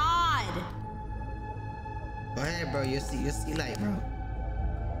my God. Go ahead, bro. You'll see light, bro.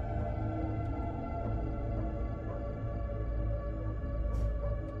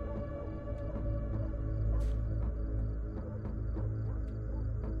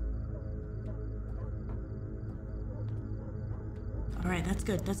 All right, that's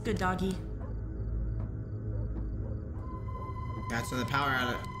good. That's good, doggy. Got some of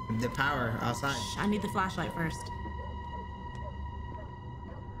the power outside. Shh, I need the flashlight first.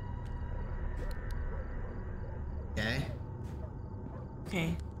 Okay.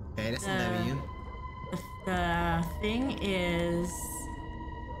 Okay. Okay, that's a W. The thing is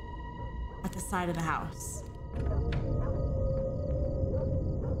at the side of the house.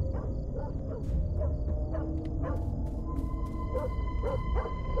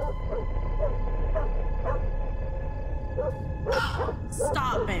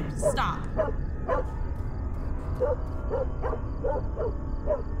 Stop, babe. Stop.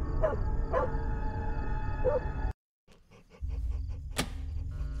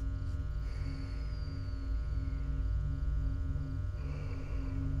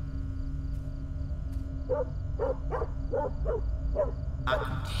 I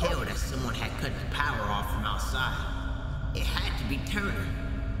could tell that someone had cut the power off from outside. It had to be Turner.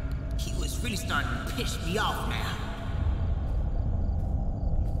 He was really starting to piss me off now.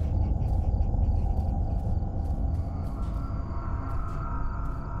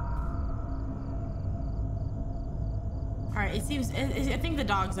 All right, it seems, I think the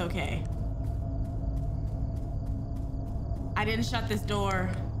dog's okay. I didn't shut this door.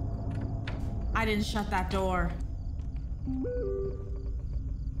 I didn't shut that door.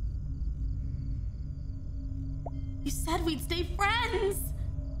 You said we'd stay friends.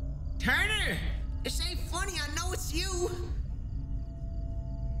 Turner! This ain't funny, I know it's you.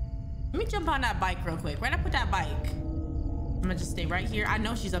 Let me jump on that bike real quick. Where'd I put that bike? I'm gonna just stay right here. I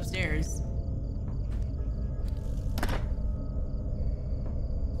know she's upstairs.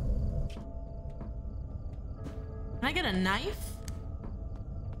 Can I get a knife?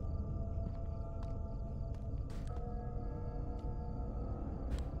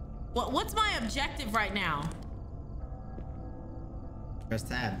 What's my objective right now? Press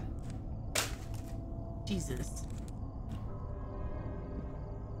tab. Jesus.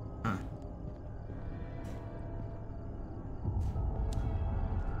 Huh.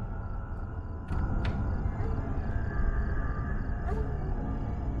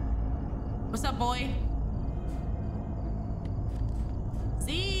 What's up, boy?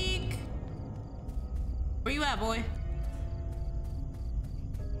 Zeke! Where you at, boy?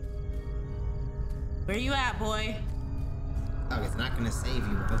 Where you at, boy? Dog, it's not gonna save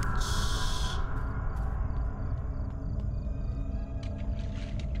you, bro.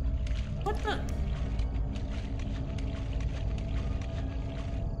 What the?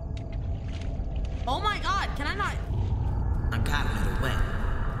 Oh my God, can I not? I got a little wet.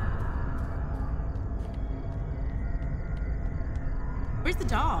 Where's the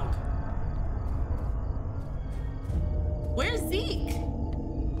dog? Where's Zeke?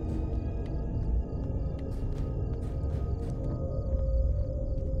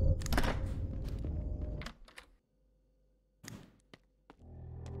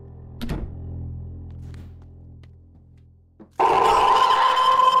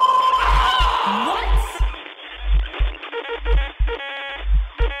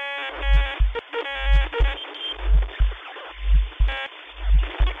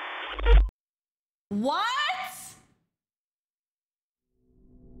 What?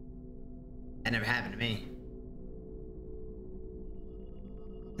 That never happened to me.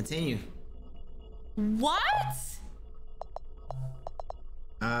 Continue. What?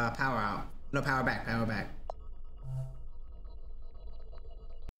 Power out. No, power back, power back.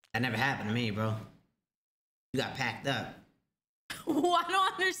 That never happened to me, bro. You got packed up. Oh, I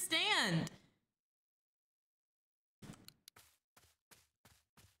don't understand.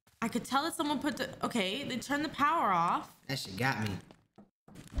 I could tell that someone put the, okay, they turned the power off. That shit got me.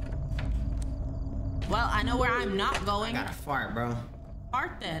 Well, I know where I'm not going. I got a fart, bro.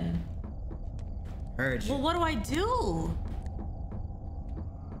 Fart then. Heard you. Well, what do I do?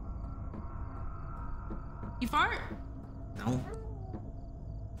 You fart? No.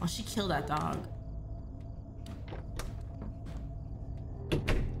 Oh, she killed that dog.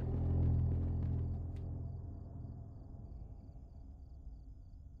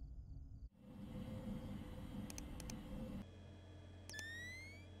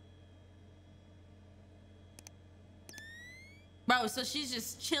 Bro, so she's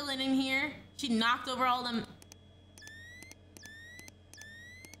just chilling in here. She knocked over all them.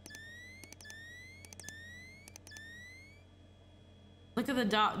 Look at the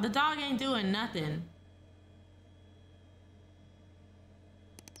dog. The dog ain't doing nothing.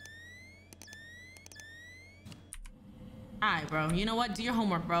 All right, bro. You know what? Do your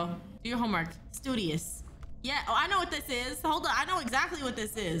homework, bro. Do your homework. Studious. Yeah. Oh, I know what this is. Hold on. I know exactly what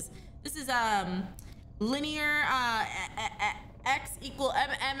this is. This is linear X equal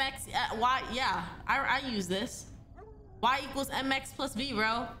mx y. Yeah, I use this. Y equals mx plus b,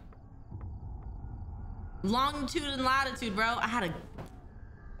 bro. Longitude and latitude, bro. I had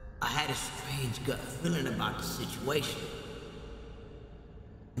a strange gut feeling about the situation.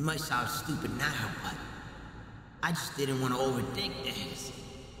 It might sound stupid now, but I just didn't want to overthink things.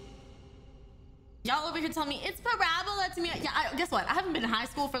 Y'all over here telling me it's parabola to me. Yeah, guess what? I haven't been in high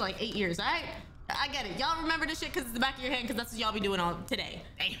school for like 8 years, all right? I get it. Y'all remember this shit because it's the back of your hand because that's what y'all be doing all today.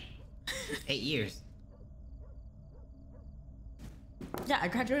 Damn. 8 years. Yeah, I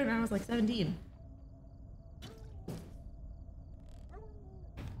graduated when I was like 17.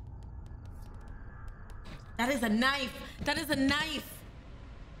 That is a knife. That is a knife.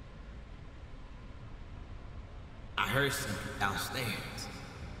 I heard something downstairs.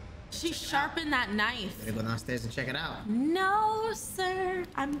 She sharpened that knife. Better go downstairs and check it out. No, sir.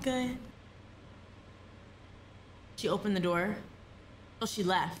 I'm good. She opened the door. Oh, she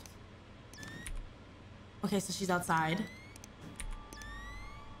left. Okay, so she's outside.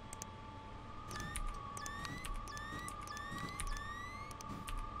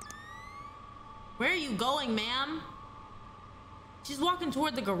 Where are you going, ma'am? She's walking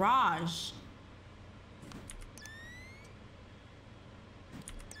toward the garage.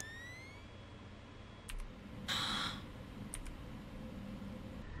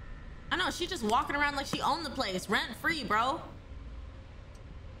 I know, she just walking around like she owned the place, rent free, bro.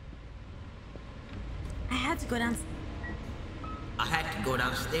 I had to go downstairs. I had to go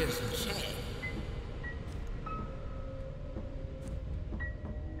downstairs and check.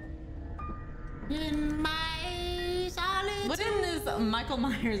 In my solitude. What in this Michael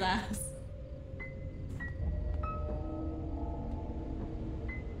Myers ass?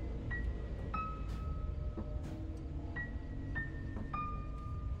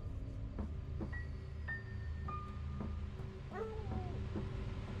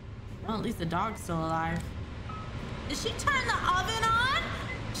 Well, at least the dog's still alive. Did she turn the oven on?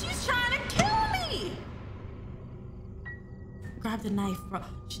 She's trying to kill me! Grab the knife, bro.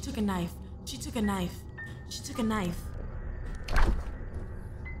 She took a knife. She took a knife. She took a knife.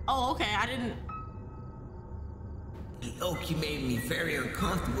 Oh, okay, I didn't... Loki made me very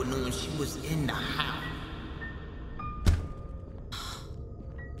uncomfortable knowing she was in the house.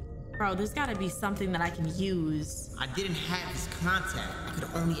 Bro, there's gotta be something that I can use. I didn't have his contact. I could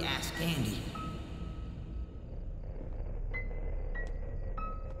only ask Andy.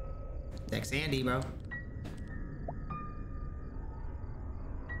 Text Andy, bro.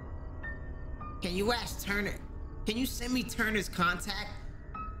 Can you ask Turner? Can you send me Turner's contact?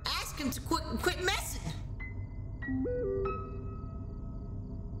 Ask him to quit messing.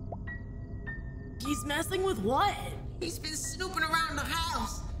 He's messing with what? He's been snooping around the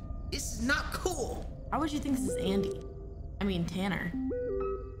house. This is not cool. Why would you think this is Andy? I mean, Tanner.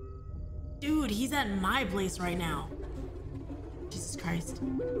 Dude, he's at my place right now. Jesus Christ.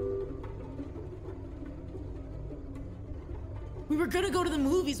 We were gonna go to the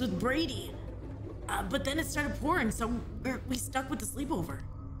movies with Brady. But then it started pouring, so we stuck with the sleepover.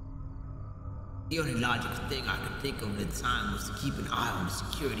 The only logical thing I could think of at the time was to keep an eye on the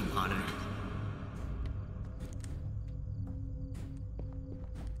security monitor.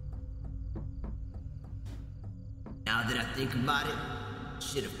 Now that I think about it, I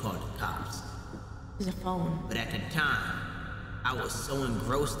should have called the cops. There's a phone. But at the time, I was so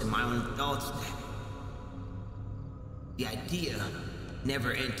engrossed in my own thoughts that the idea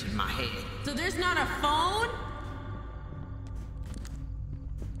never entered my head. So there's not a phone?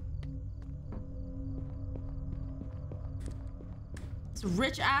 It's a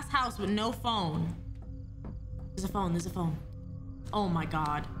rich ass house with no phone. There's a phone, there's a phone. Oh my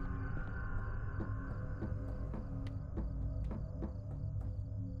God.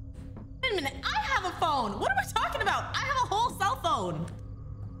 Wait a minute, I have a phone. What am I talking about? I have a whole cell phone.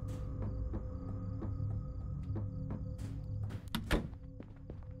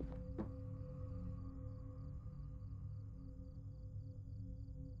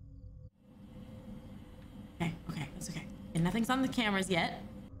 Okay, that's okay. And nothing's on the cameras yet.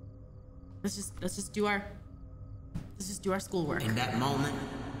 Let's just do our schoolwork. In that moment,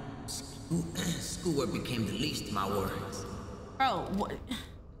 schoolwork became the least of my worries. Bro, what?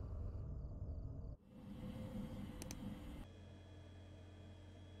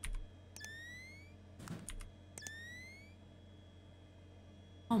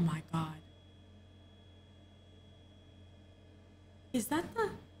 Oh my God. Is that the...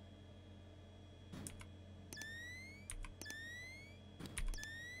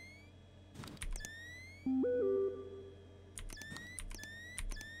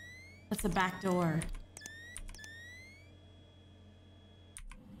 That's the back door.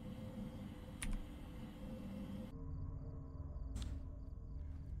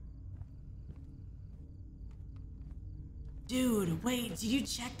 wait, did you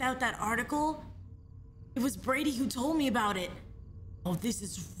check out that article? It was Brady who told me about it. Oh, this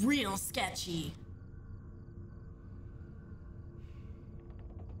is real sketchy.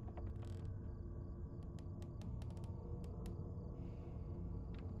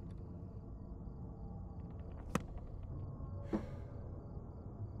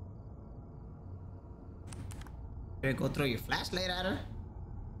 Better go throw your flashlight at her.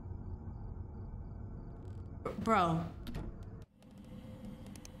 Bro.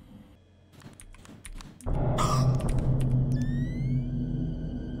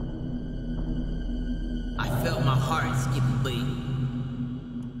 I felt my heart skip a beat.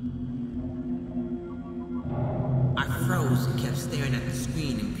 I froze and kept staring at the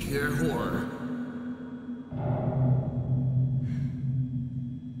screen in pure horror.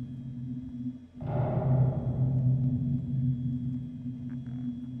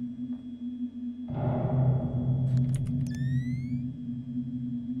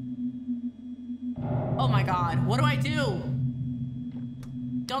 Oh my god, what do I do?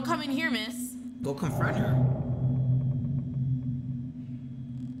 Don't come in here, miss. Go confront her.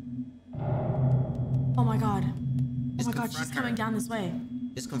 Oh my god. Oh Just my god, she's confront coming her. down this way.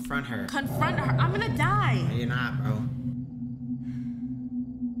 Just confront her. Confront her. I'm gonna die. No, you're not, bro.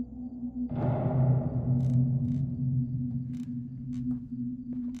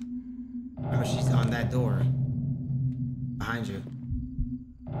 Remember, she's on that door. Behind you.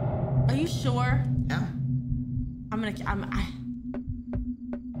 Are you sure? Yeah.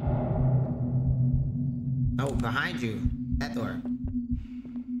 No, behind you. That door.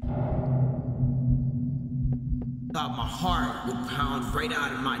 Thought my heart would pound right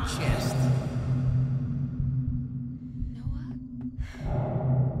out of my chest.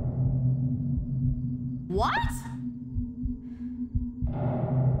 What?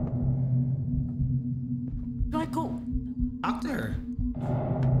 Do I go? Talk to her.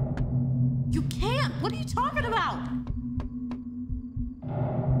 You can't. What are you talking about?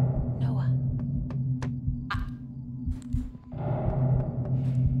 Noah.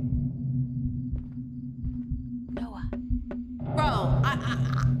 Noah. Bro,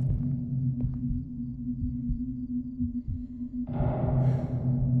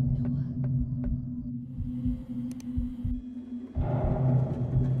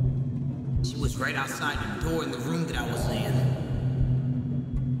 She was right outside the door in the room that I was in.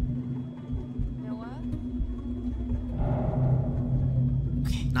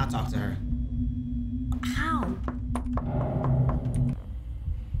 Okay. Now talk to her. How?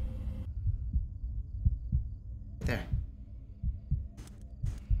 There.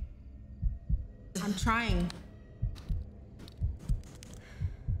 I'm trying.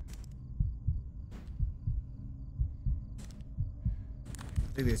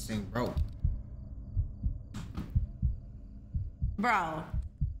 I think this thing broke. Bro.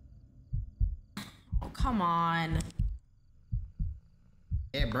 Oh, come on.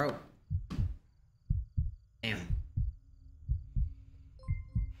 Yeah, it broke. Damn.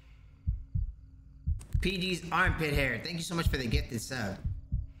 PG's armpit hair. Thank you so much for the gifted sub.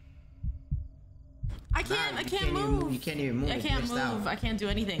 I can't even move. You can't even move. I can't Glitched move. out. I can't do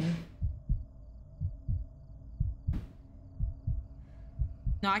anything.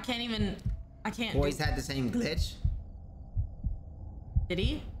 No, I can't even. I can't. Boys had the same glitch. Did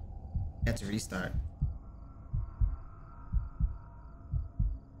he? Had to restart.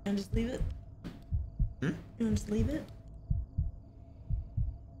 And just leave it? Hmm? You want to just leave it?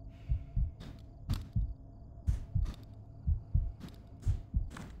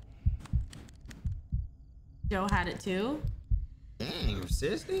 Joe had it too? Dang,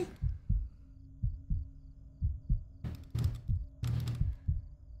 seriously?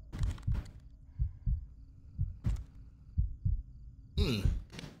 Dang.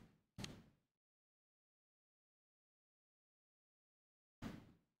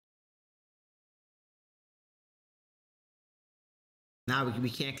 Now we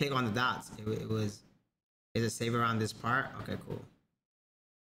can't click on the dots. It was. Is it save around this part? Okay, cool.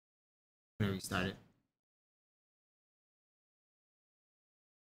 I'm gonna restart it.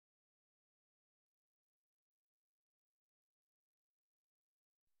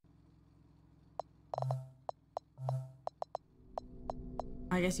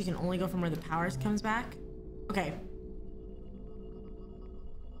 I guess you can only go from where the powers comes back. Okay.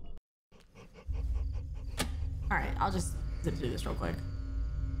 All right, I'll just zip through this real quick.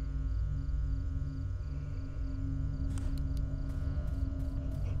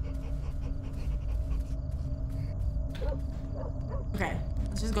 Okay,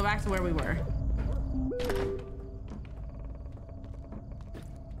 let's just go back to where we were.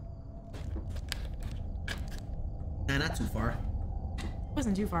 Nah, not too far.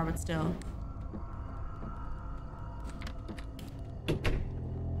 wasn't too far, but still.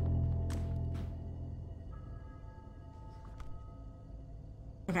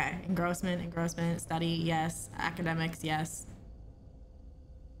 Okay, engrossment, study, yes. Academics, yes.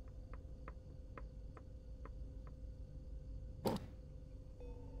 Cool.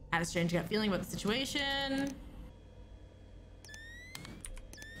 Had a strange gut feeling about the situation.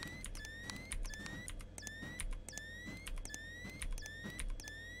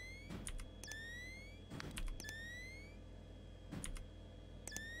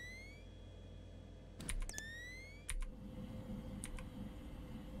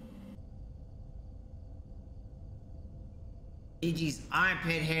 EG's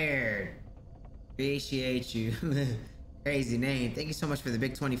armpit hair. Appreciate you. Crazy name. Thank you so much for the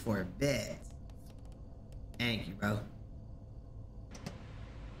big 24 bits. Thank you, bro.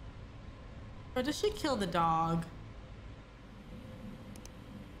 Or does she kill the dog?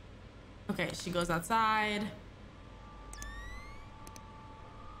 Okay, she goes outside.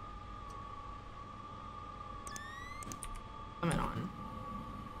 Coming on.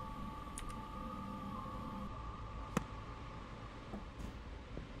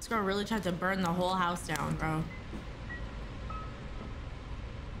 This girl really tried to burn the whole house down, bro.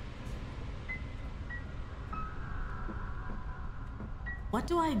 What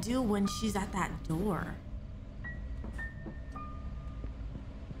do I do when she's at that door?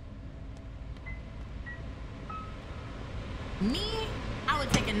 Me? I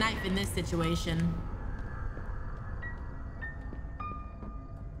would take a knife in this situation.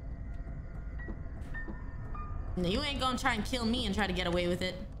 No, you ain't gonna try and kill me and try to get away with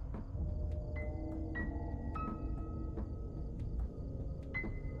it.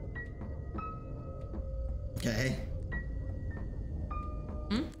 Okay.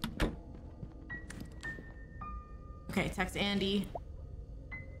 Okay, text Andy.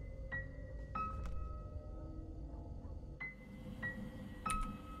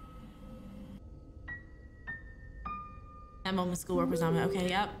 That moment schoolwork was on me. Okay,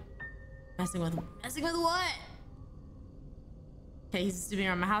 yep. Messing with what? Okay, he's snooping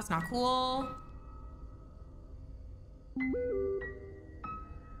around my house, not cool.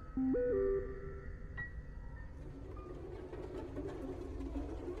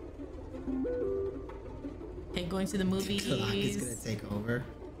 Okay, going to the movies. The clock is gonna take over.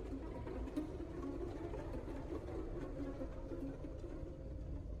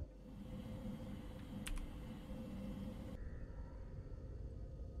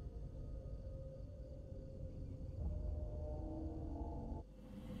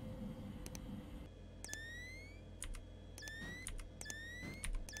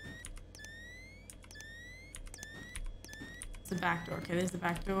 The back door. Okay, there's the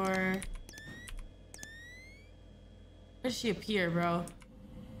back door. Where does she appear, bro?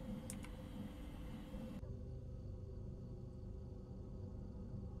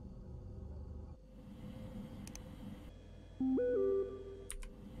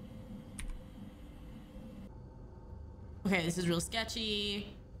 Okay, this is real sketchy.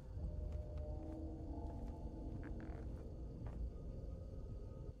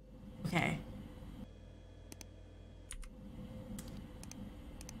 Okay.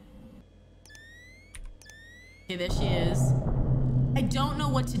 Okay, there she is. I don't know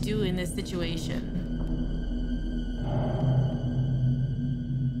what to do in this situation.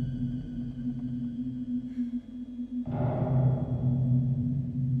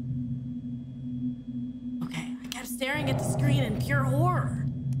 Okay, I kept staring at the screen in pure horror.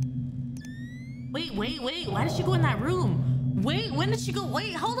 Wait. Why did she go in that room? Wait, when did she go?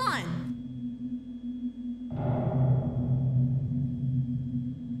 Wait, hold on.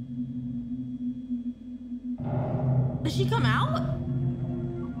 Did she come out?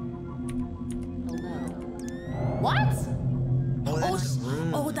 What?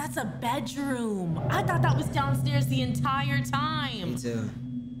 Oh, that's a bedroom. I thought that was downstairs the entire time. Me too.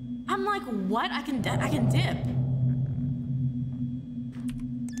 I'm like, what? I can dip.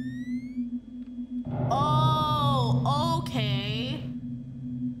 Oh, okay.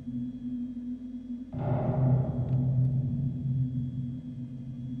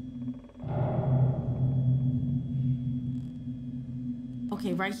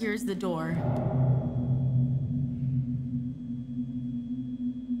 Okay, right here's the door.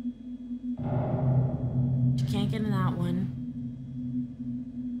 She can't get in that one.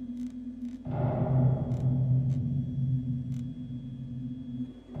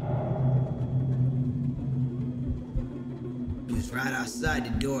 He was right outside the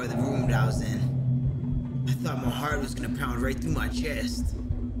door of the room that I was in. I thought my heart was gonna pound right through my chest.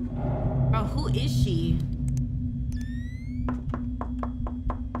 Bro, who is she?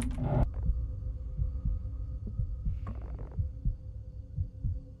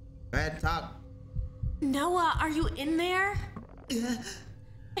 Noah, are you in there?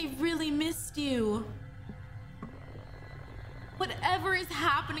 I really missed you. Whatever is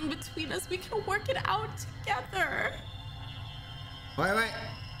happening between us, we can work it out together. Wait.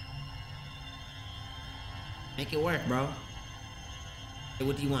 Make it work, bro. Hey,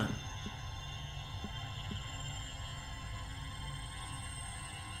 what do you want?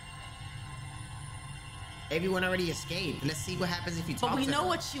 Everyone already escaped. Let's see what happens if you talk to her. But we know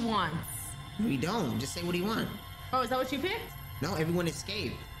what she wants. We don't. Just say what do you want. Oh, is that what you picked? No, everyone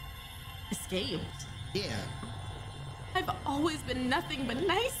escaped. Escaped? Yeah. I've always been nothing but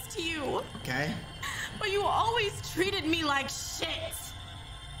nice to you. Okay. But you always treated me like shit.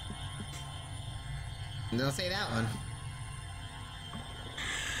 Don't say that one.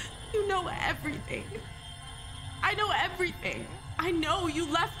 You know everything. I know everything. I know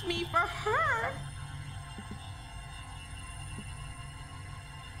you left me for her.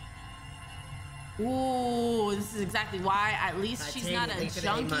 Ooh, this is exactly why. At least she's not a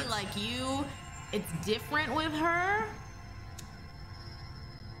junkie like you. It's different with her.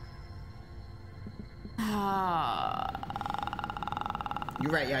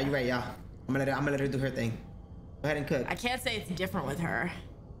 You're right, y'all. I'm gonna let her do her thing. Go ahead and cook. I can't say it's different with her.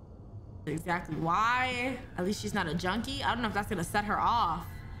 Exactly why. At least she's not a junkie. I don't know if that's gonna set her off.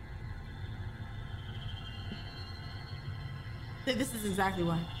 This is exactly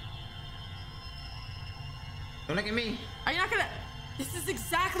why. Don't look at me. Are you not gonna? This is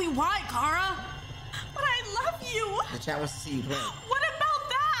exactly why, Kara. But I love you. The chat wants to see you play. What about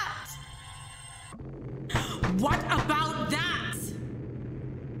that? What about that?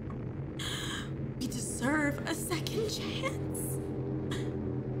 We deserve a second chance.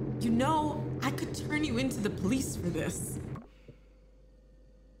 You know, I could turn you into the police for this.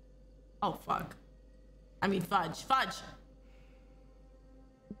 Oh, fuck. I mean, fudge.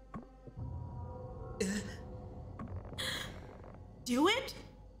 Do it,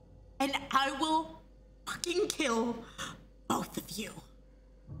 and I will fucking kill both of you.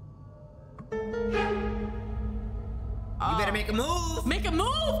 You better make a move. Make a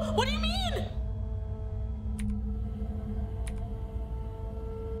move? What do you mean?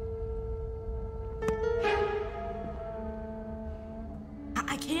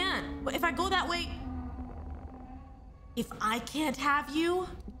 I can't. If I go that way, if I can't have you,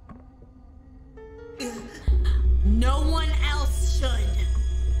 no one else should.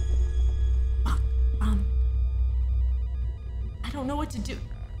 I don't know what to do.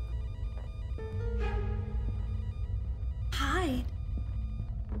 Hide.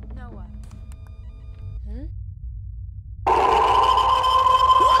 Noah.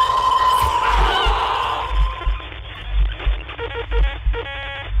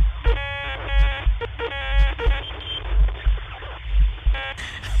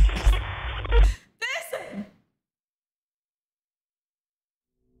 Listen.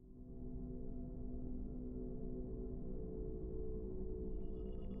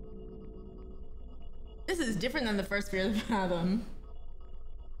 This is different than the first Fear of the Fathom.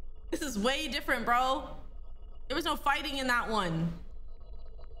 This is way different, bro. There was no fighting in that one.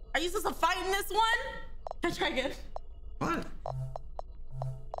 Are you supposed to fight in this one? Can I try again? What?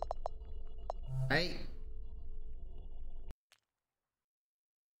 Right?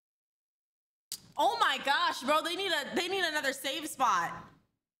 Oh my gosh, bro, they need another save spot.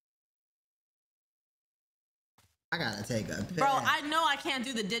 I gotta take a piss. Bro, I know I can't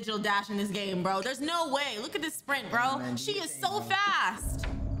do the digital dash in this game, bro. There's no way. Look at this sprint, bro. Man, She is so fast.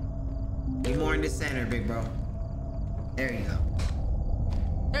 Be more in the center, big bro. There you go.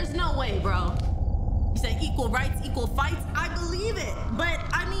 There's no way, bro. You said equal rights, equal fights. I believe it. But,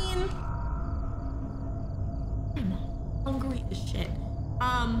 I mean... I'm hungry as shit.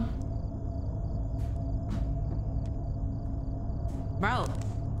 Bro.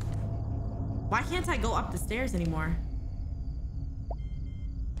 Why can't I go up the stairs anymore?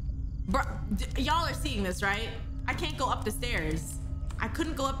 Bro, y'all are seeing this, right? I can't go up the stairs. I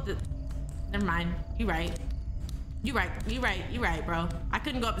couldn't go up the... Never mind. You right. You right, bro. I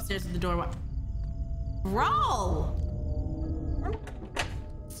couldn't go up the stairs with the door. Bro!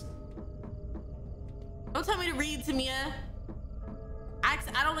 Don't tell me to read, Tamia.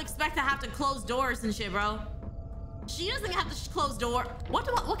 I don't expect to have to close doors and shit, bro. She doesn't have to close door. What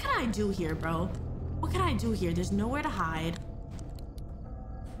can I do here, bro? What can I do here? There's nowhere to hide.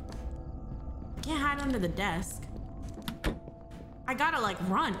 I can't hide under the desk. I gotta like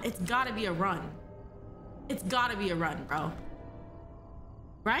run. It's gotta be a run. It's gotta be a run, bro.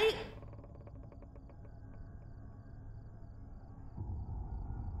 Right?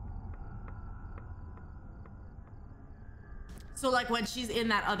 So like when she's in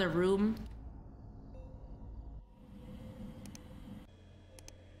that other room,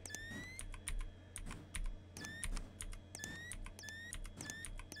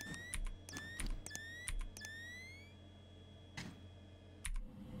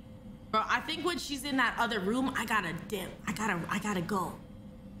 think when she's in that other room, I gotta dip. I gotta go.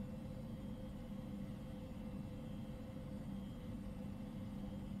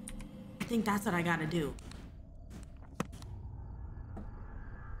 I think that's what I gotta do.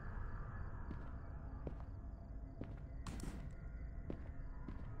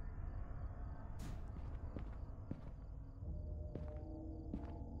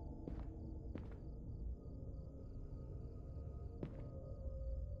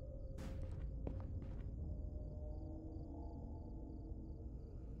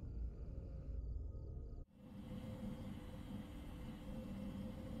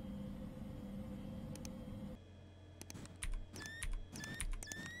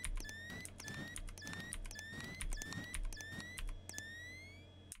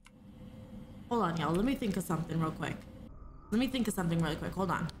 Hold on, y'all. Let me think of something real quick.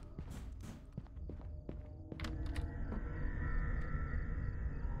 Hold on.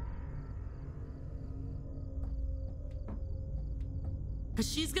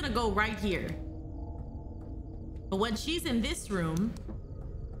 Because she's gonna go right here. But when she's in this room...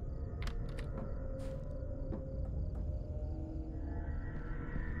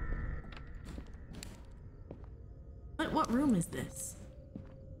 What room is this?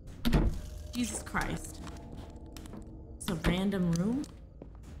 Jesus Christ. It's a random room?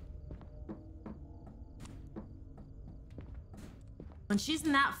 When she's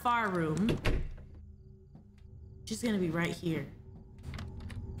in that far room, she's gonna be right here.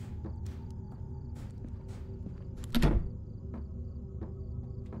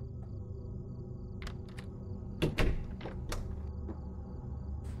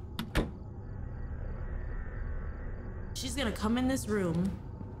 She's gonna come in this room.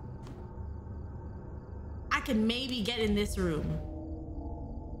 I can maybe get in this room.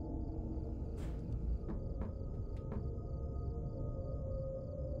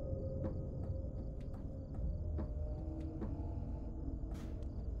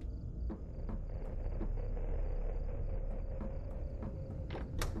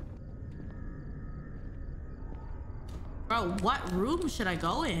 Bro, what room should I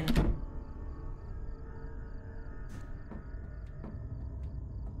go in?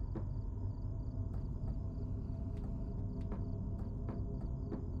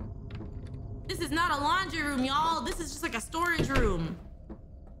 This is not a laundry room, y'all. This is just like a storage room.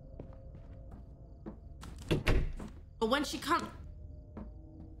 But when she comes...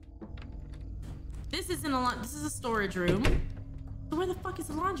 This is a storage room. So where the fuck is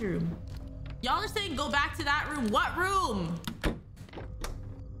the laundry room? Y'all are saying go back to that room. What room?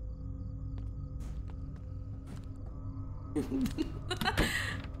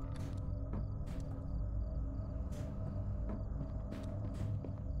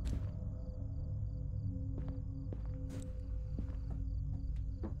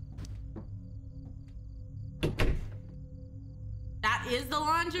 That is the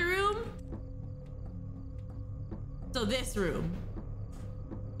laundry room? So this room.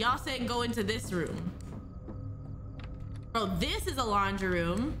 Y'all saying go into this room. Bro, this is a laundry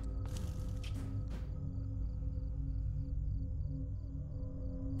room.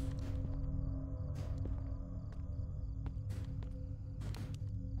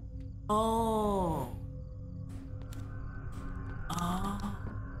 Oh. Oh.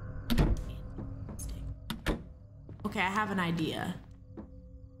 Interesting. Okay, I have an idea.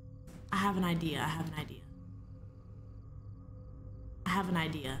 I have an idea. I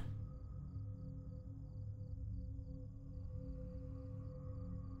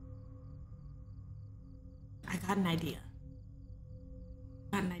got an idea.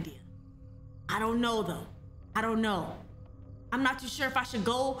 I don't know though. I'm not too sure if I should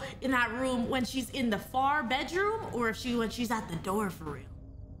go in that room when she's in the far bedroom or if when she's at the door for real.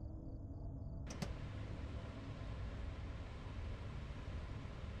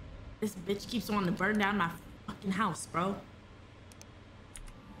 This bitch keeps wanting to burn down my fucking house, bro.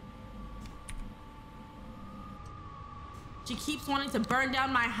 She keeps wanting to burn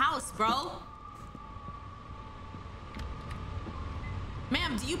down my house, bro.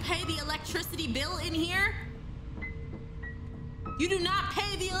 Ma'am, do you pay the electricity bill in here? You do not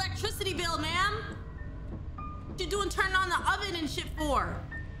pay the electricity bill, ma'am. What you doing turning on the oven and shit for?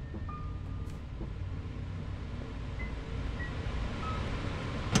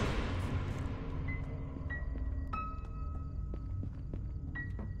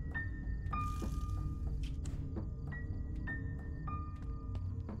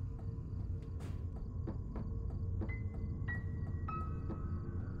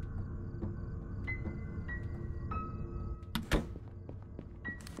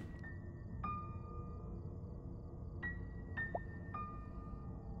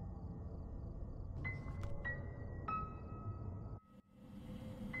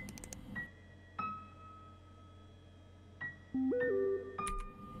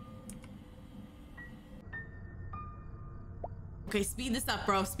 Okay, speed this up,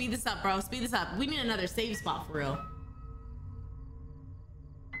 bro. Speed this up, bro. Speed this up. We need another save spot for real.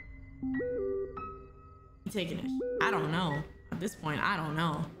 You taking it? I don't know. At this point, I don't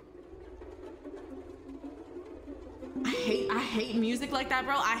know. I hate music like that,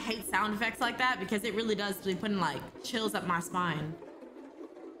 bro. I hate sound effects like that because it really does be putting like chills up my spine.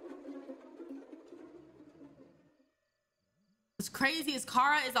 What's crazy is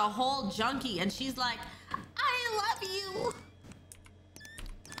Kara is a whole junkie and she's like, I love you.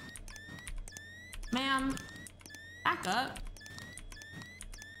 Ma'am, back up.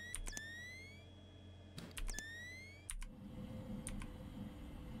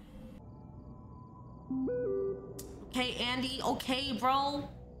 Okay, Andy. Okay, bro.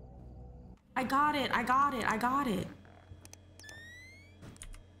 I got it. I got it. I got it.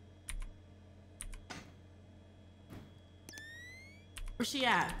 Where's she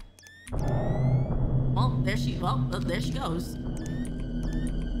at? Well, there she goes.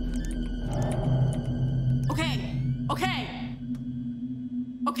 Okay. Okay.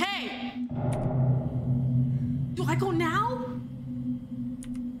 Okay. Do I go now?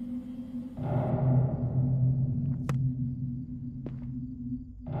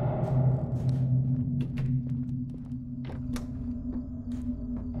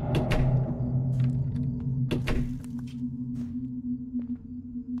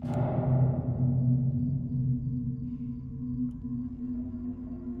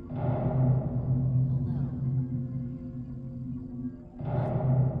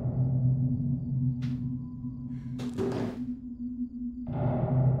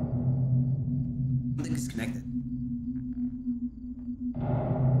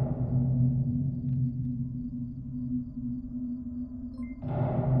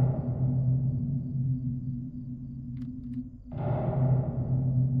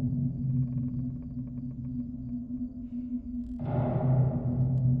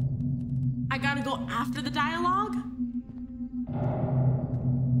 After the dialogue?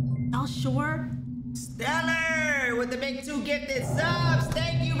 Y'all sure? Stellar with the big 2 gifted subs.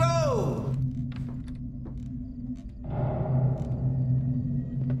 Thank you, bro.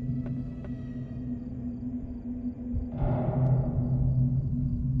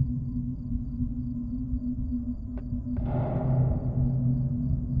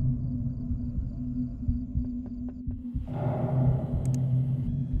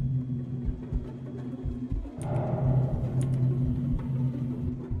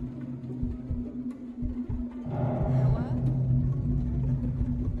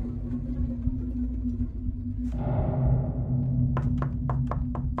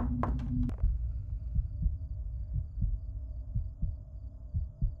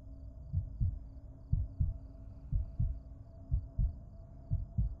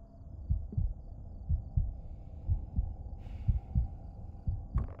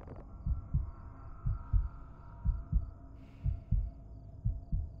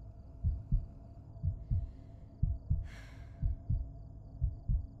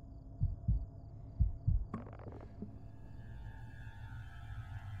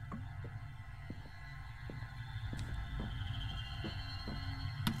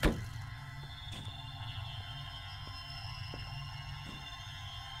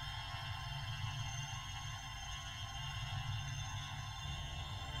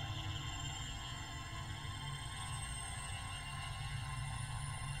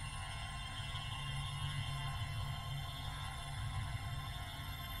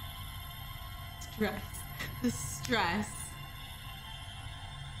 Stress. The stress.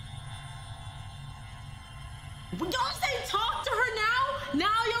 Y'all saying talk to her now?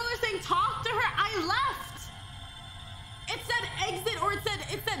 Now y'all are saying talk to her? I left. It said exit or it said ...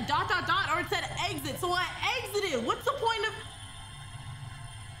 or it said exit. So I exited. What's the point of...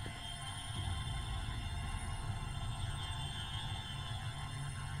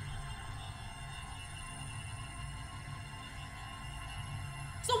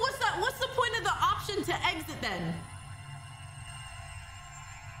 So what's the point of the option to exit then?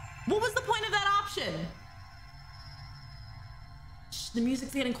 What was the point of that option? Shh, the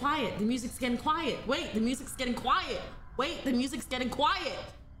music's getting quiet. The music's getting quiet. Wait, the music's getting quiet. Wait, the music's getting quiet.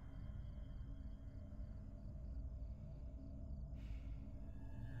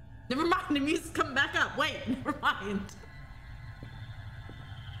 Never mind, the music's coming back up. Wait, never mind.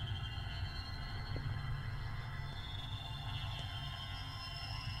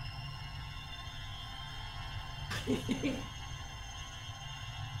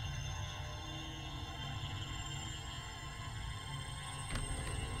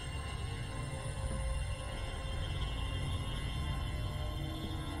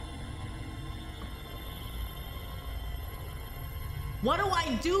 What do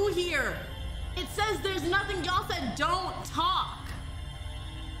I do here? It says there's nothing. Y'all said don't talk.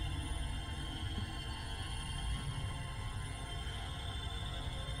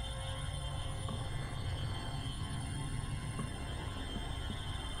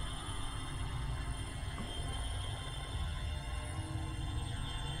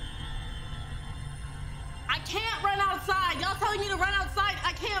 I can't run outside. Y'all telling me to run outside.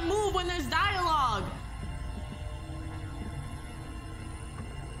 I can't move when there's dialogue.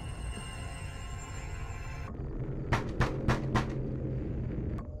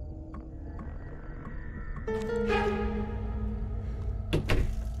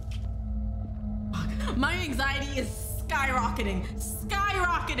 My anxiety is skyrocketing,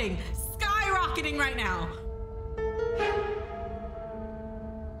 skyrocketing, skyrocketing right now.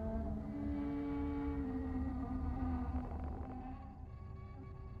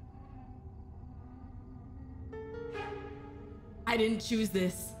 I didn't choose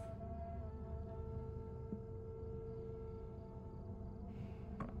this.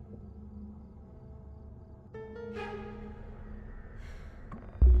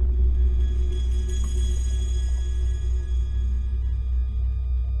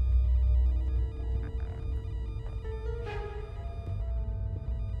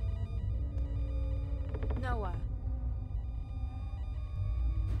 Noah.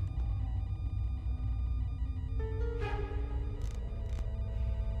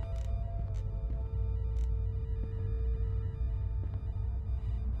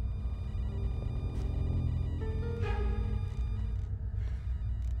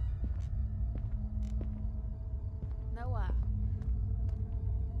 Noah.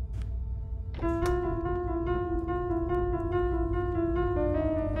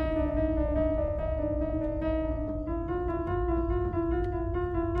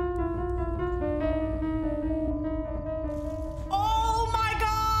 Oh my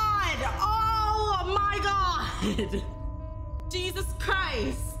God! Oh my God! Jesus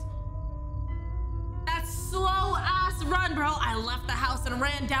Christ! That slow ass run, bro. I left the house and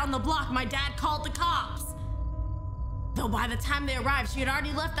ran down the block. My dad called the cops. Though by the time they arrived, she had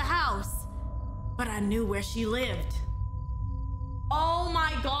already left the house. But I knew where she lived. Oh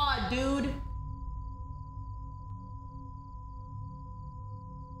my God, dude.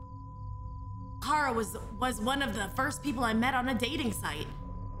 Kara was one of the first people I met on a dating site.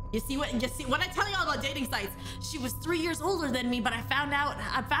 You see when I tell y'all about dating sites, she was 3 years older than me, but I found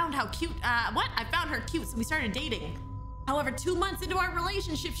how cute, I found her cute, so we started dating. However, 2 months into our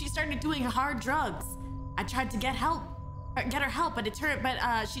relationship, she started doing hard drugs. I tried to get her help, but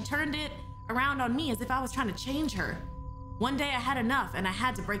she turned it around on me as if I was trying to change her. One day I had enough and I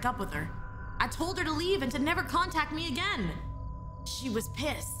had to break up with her. I told her to leave and to never contact me again. She was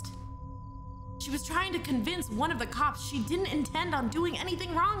pissed. She was trying to convince one of the cops she didn't intend on doing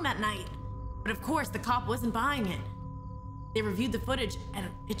anything wrong that night. But of course, the cop wasn't buying it. They reviewed the footage and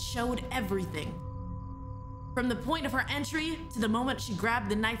it showed everything. From the point of her entry to the moment she grabbed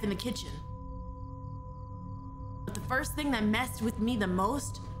the knife in the kitchen. But the first thing that messed with me the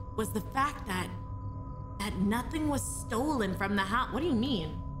most was the fact that nothing was stolen from the house. What do you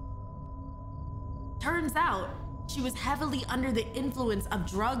mean? Turns out, she was heavily under the influence of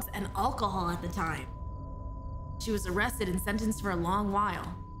drugs and alcohol at the time. She was arrested and sentenced for a long while.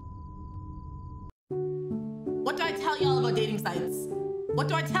 What do I tell y'all about dating sites? What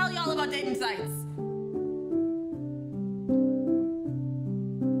do I tell y'all about dating sites?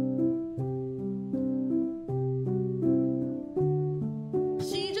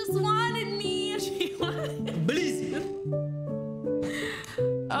 She just wanted me. She wanted me.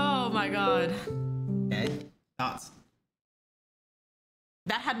 Oh my God. Okay. Thoughts?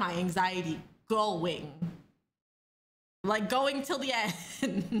 That had my anxiety going. Like going till the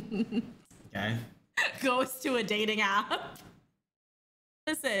end. Okay. Goes to a dating app.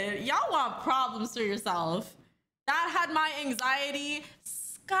 Listen, y'all want problems for yourself. That had my anxiety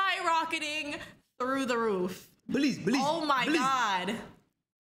skyrocketing through the roof. Belize. Oh my God.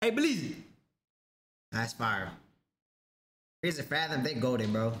 Hey, Belize. That's fire. Here's a Fathom. They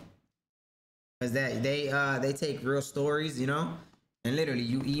golden, bro. Cause they take real stories, you know, and literally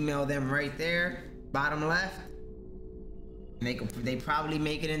you email them right there, bottom left, and they probably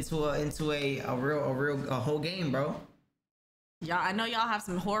make it into a whole game, bro. Yeah, I know y'all have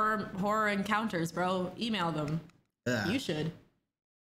some horror encounters, bro. Email them. You should.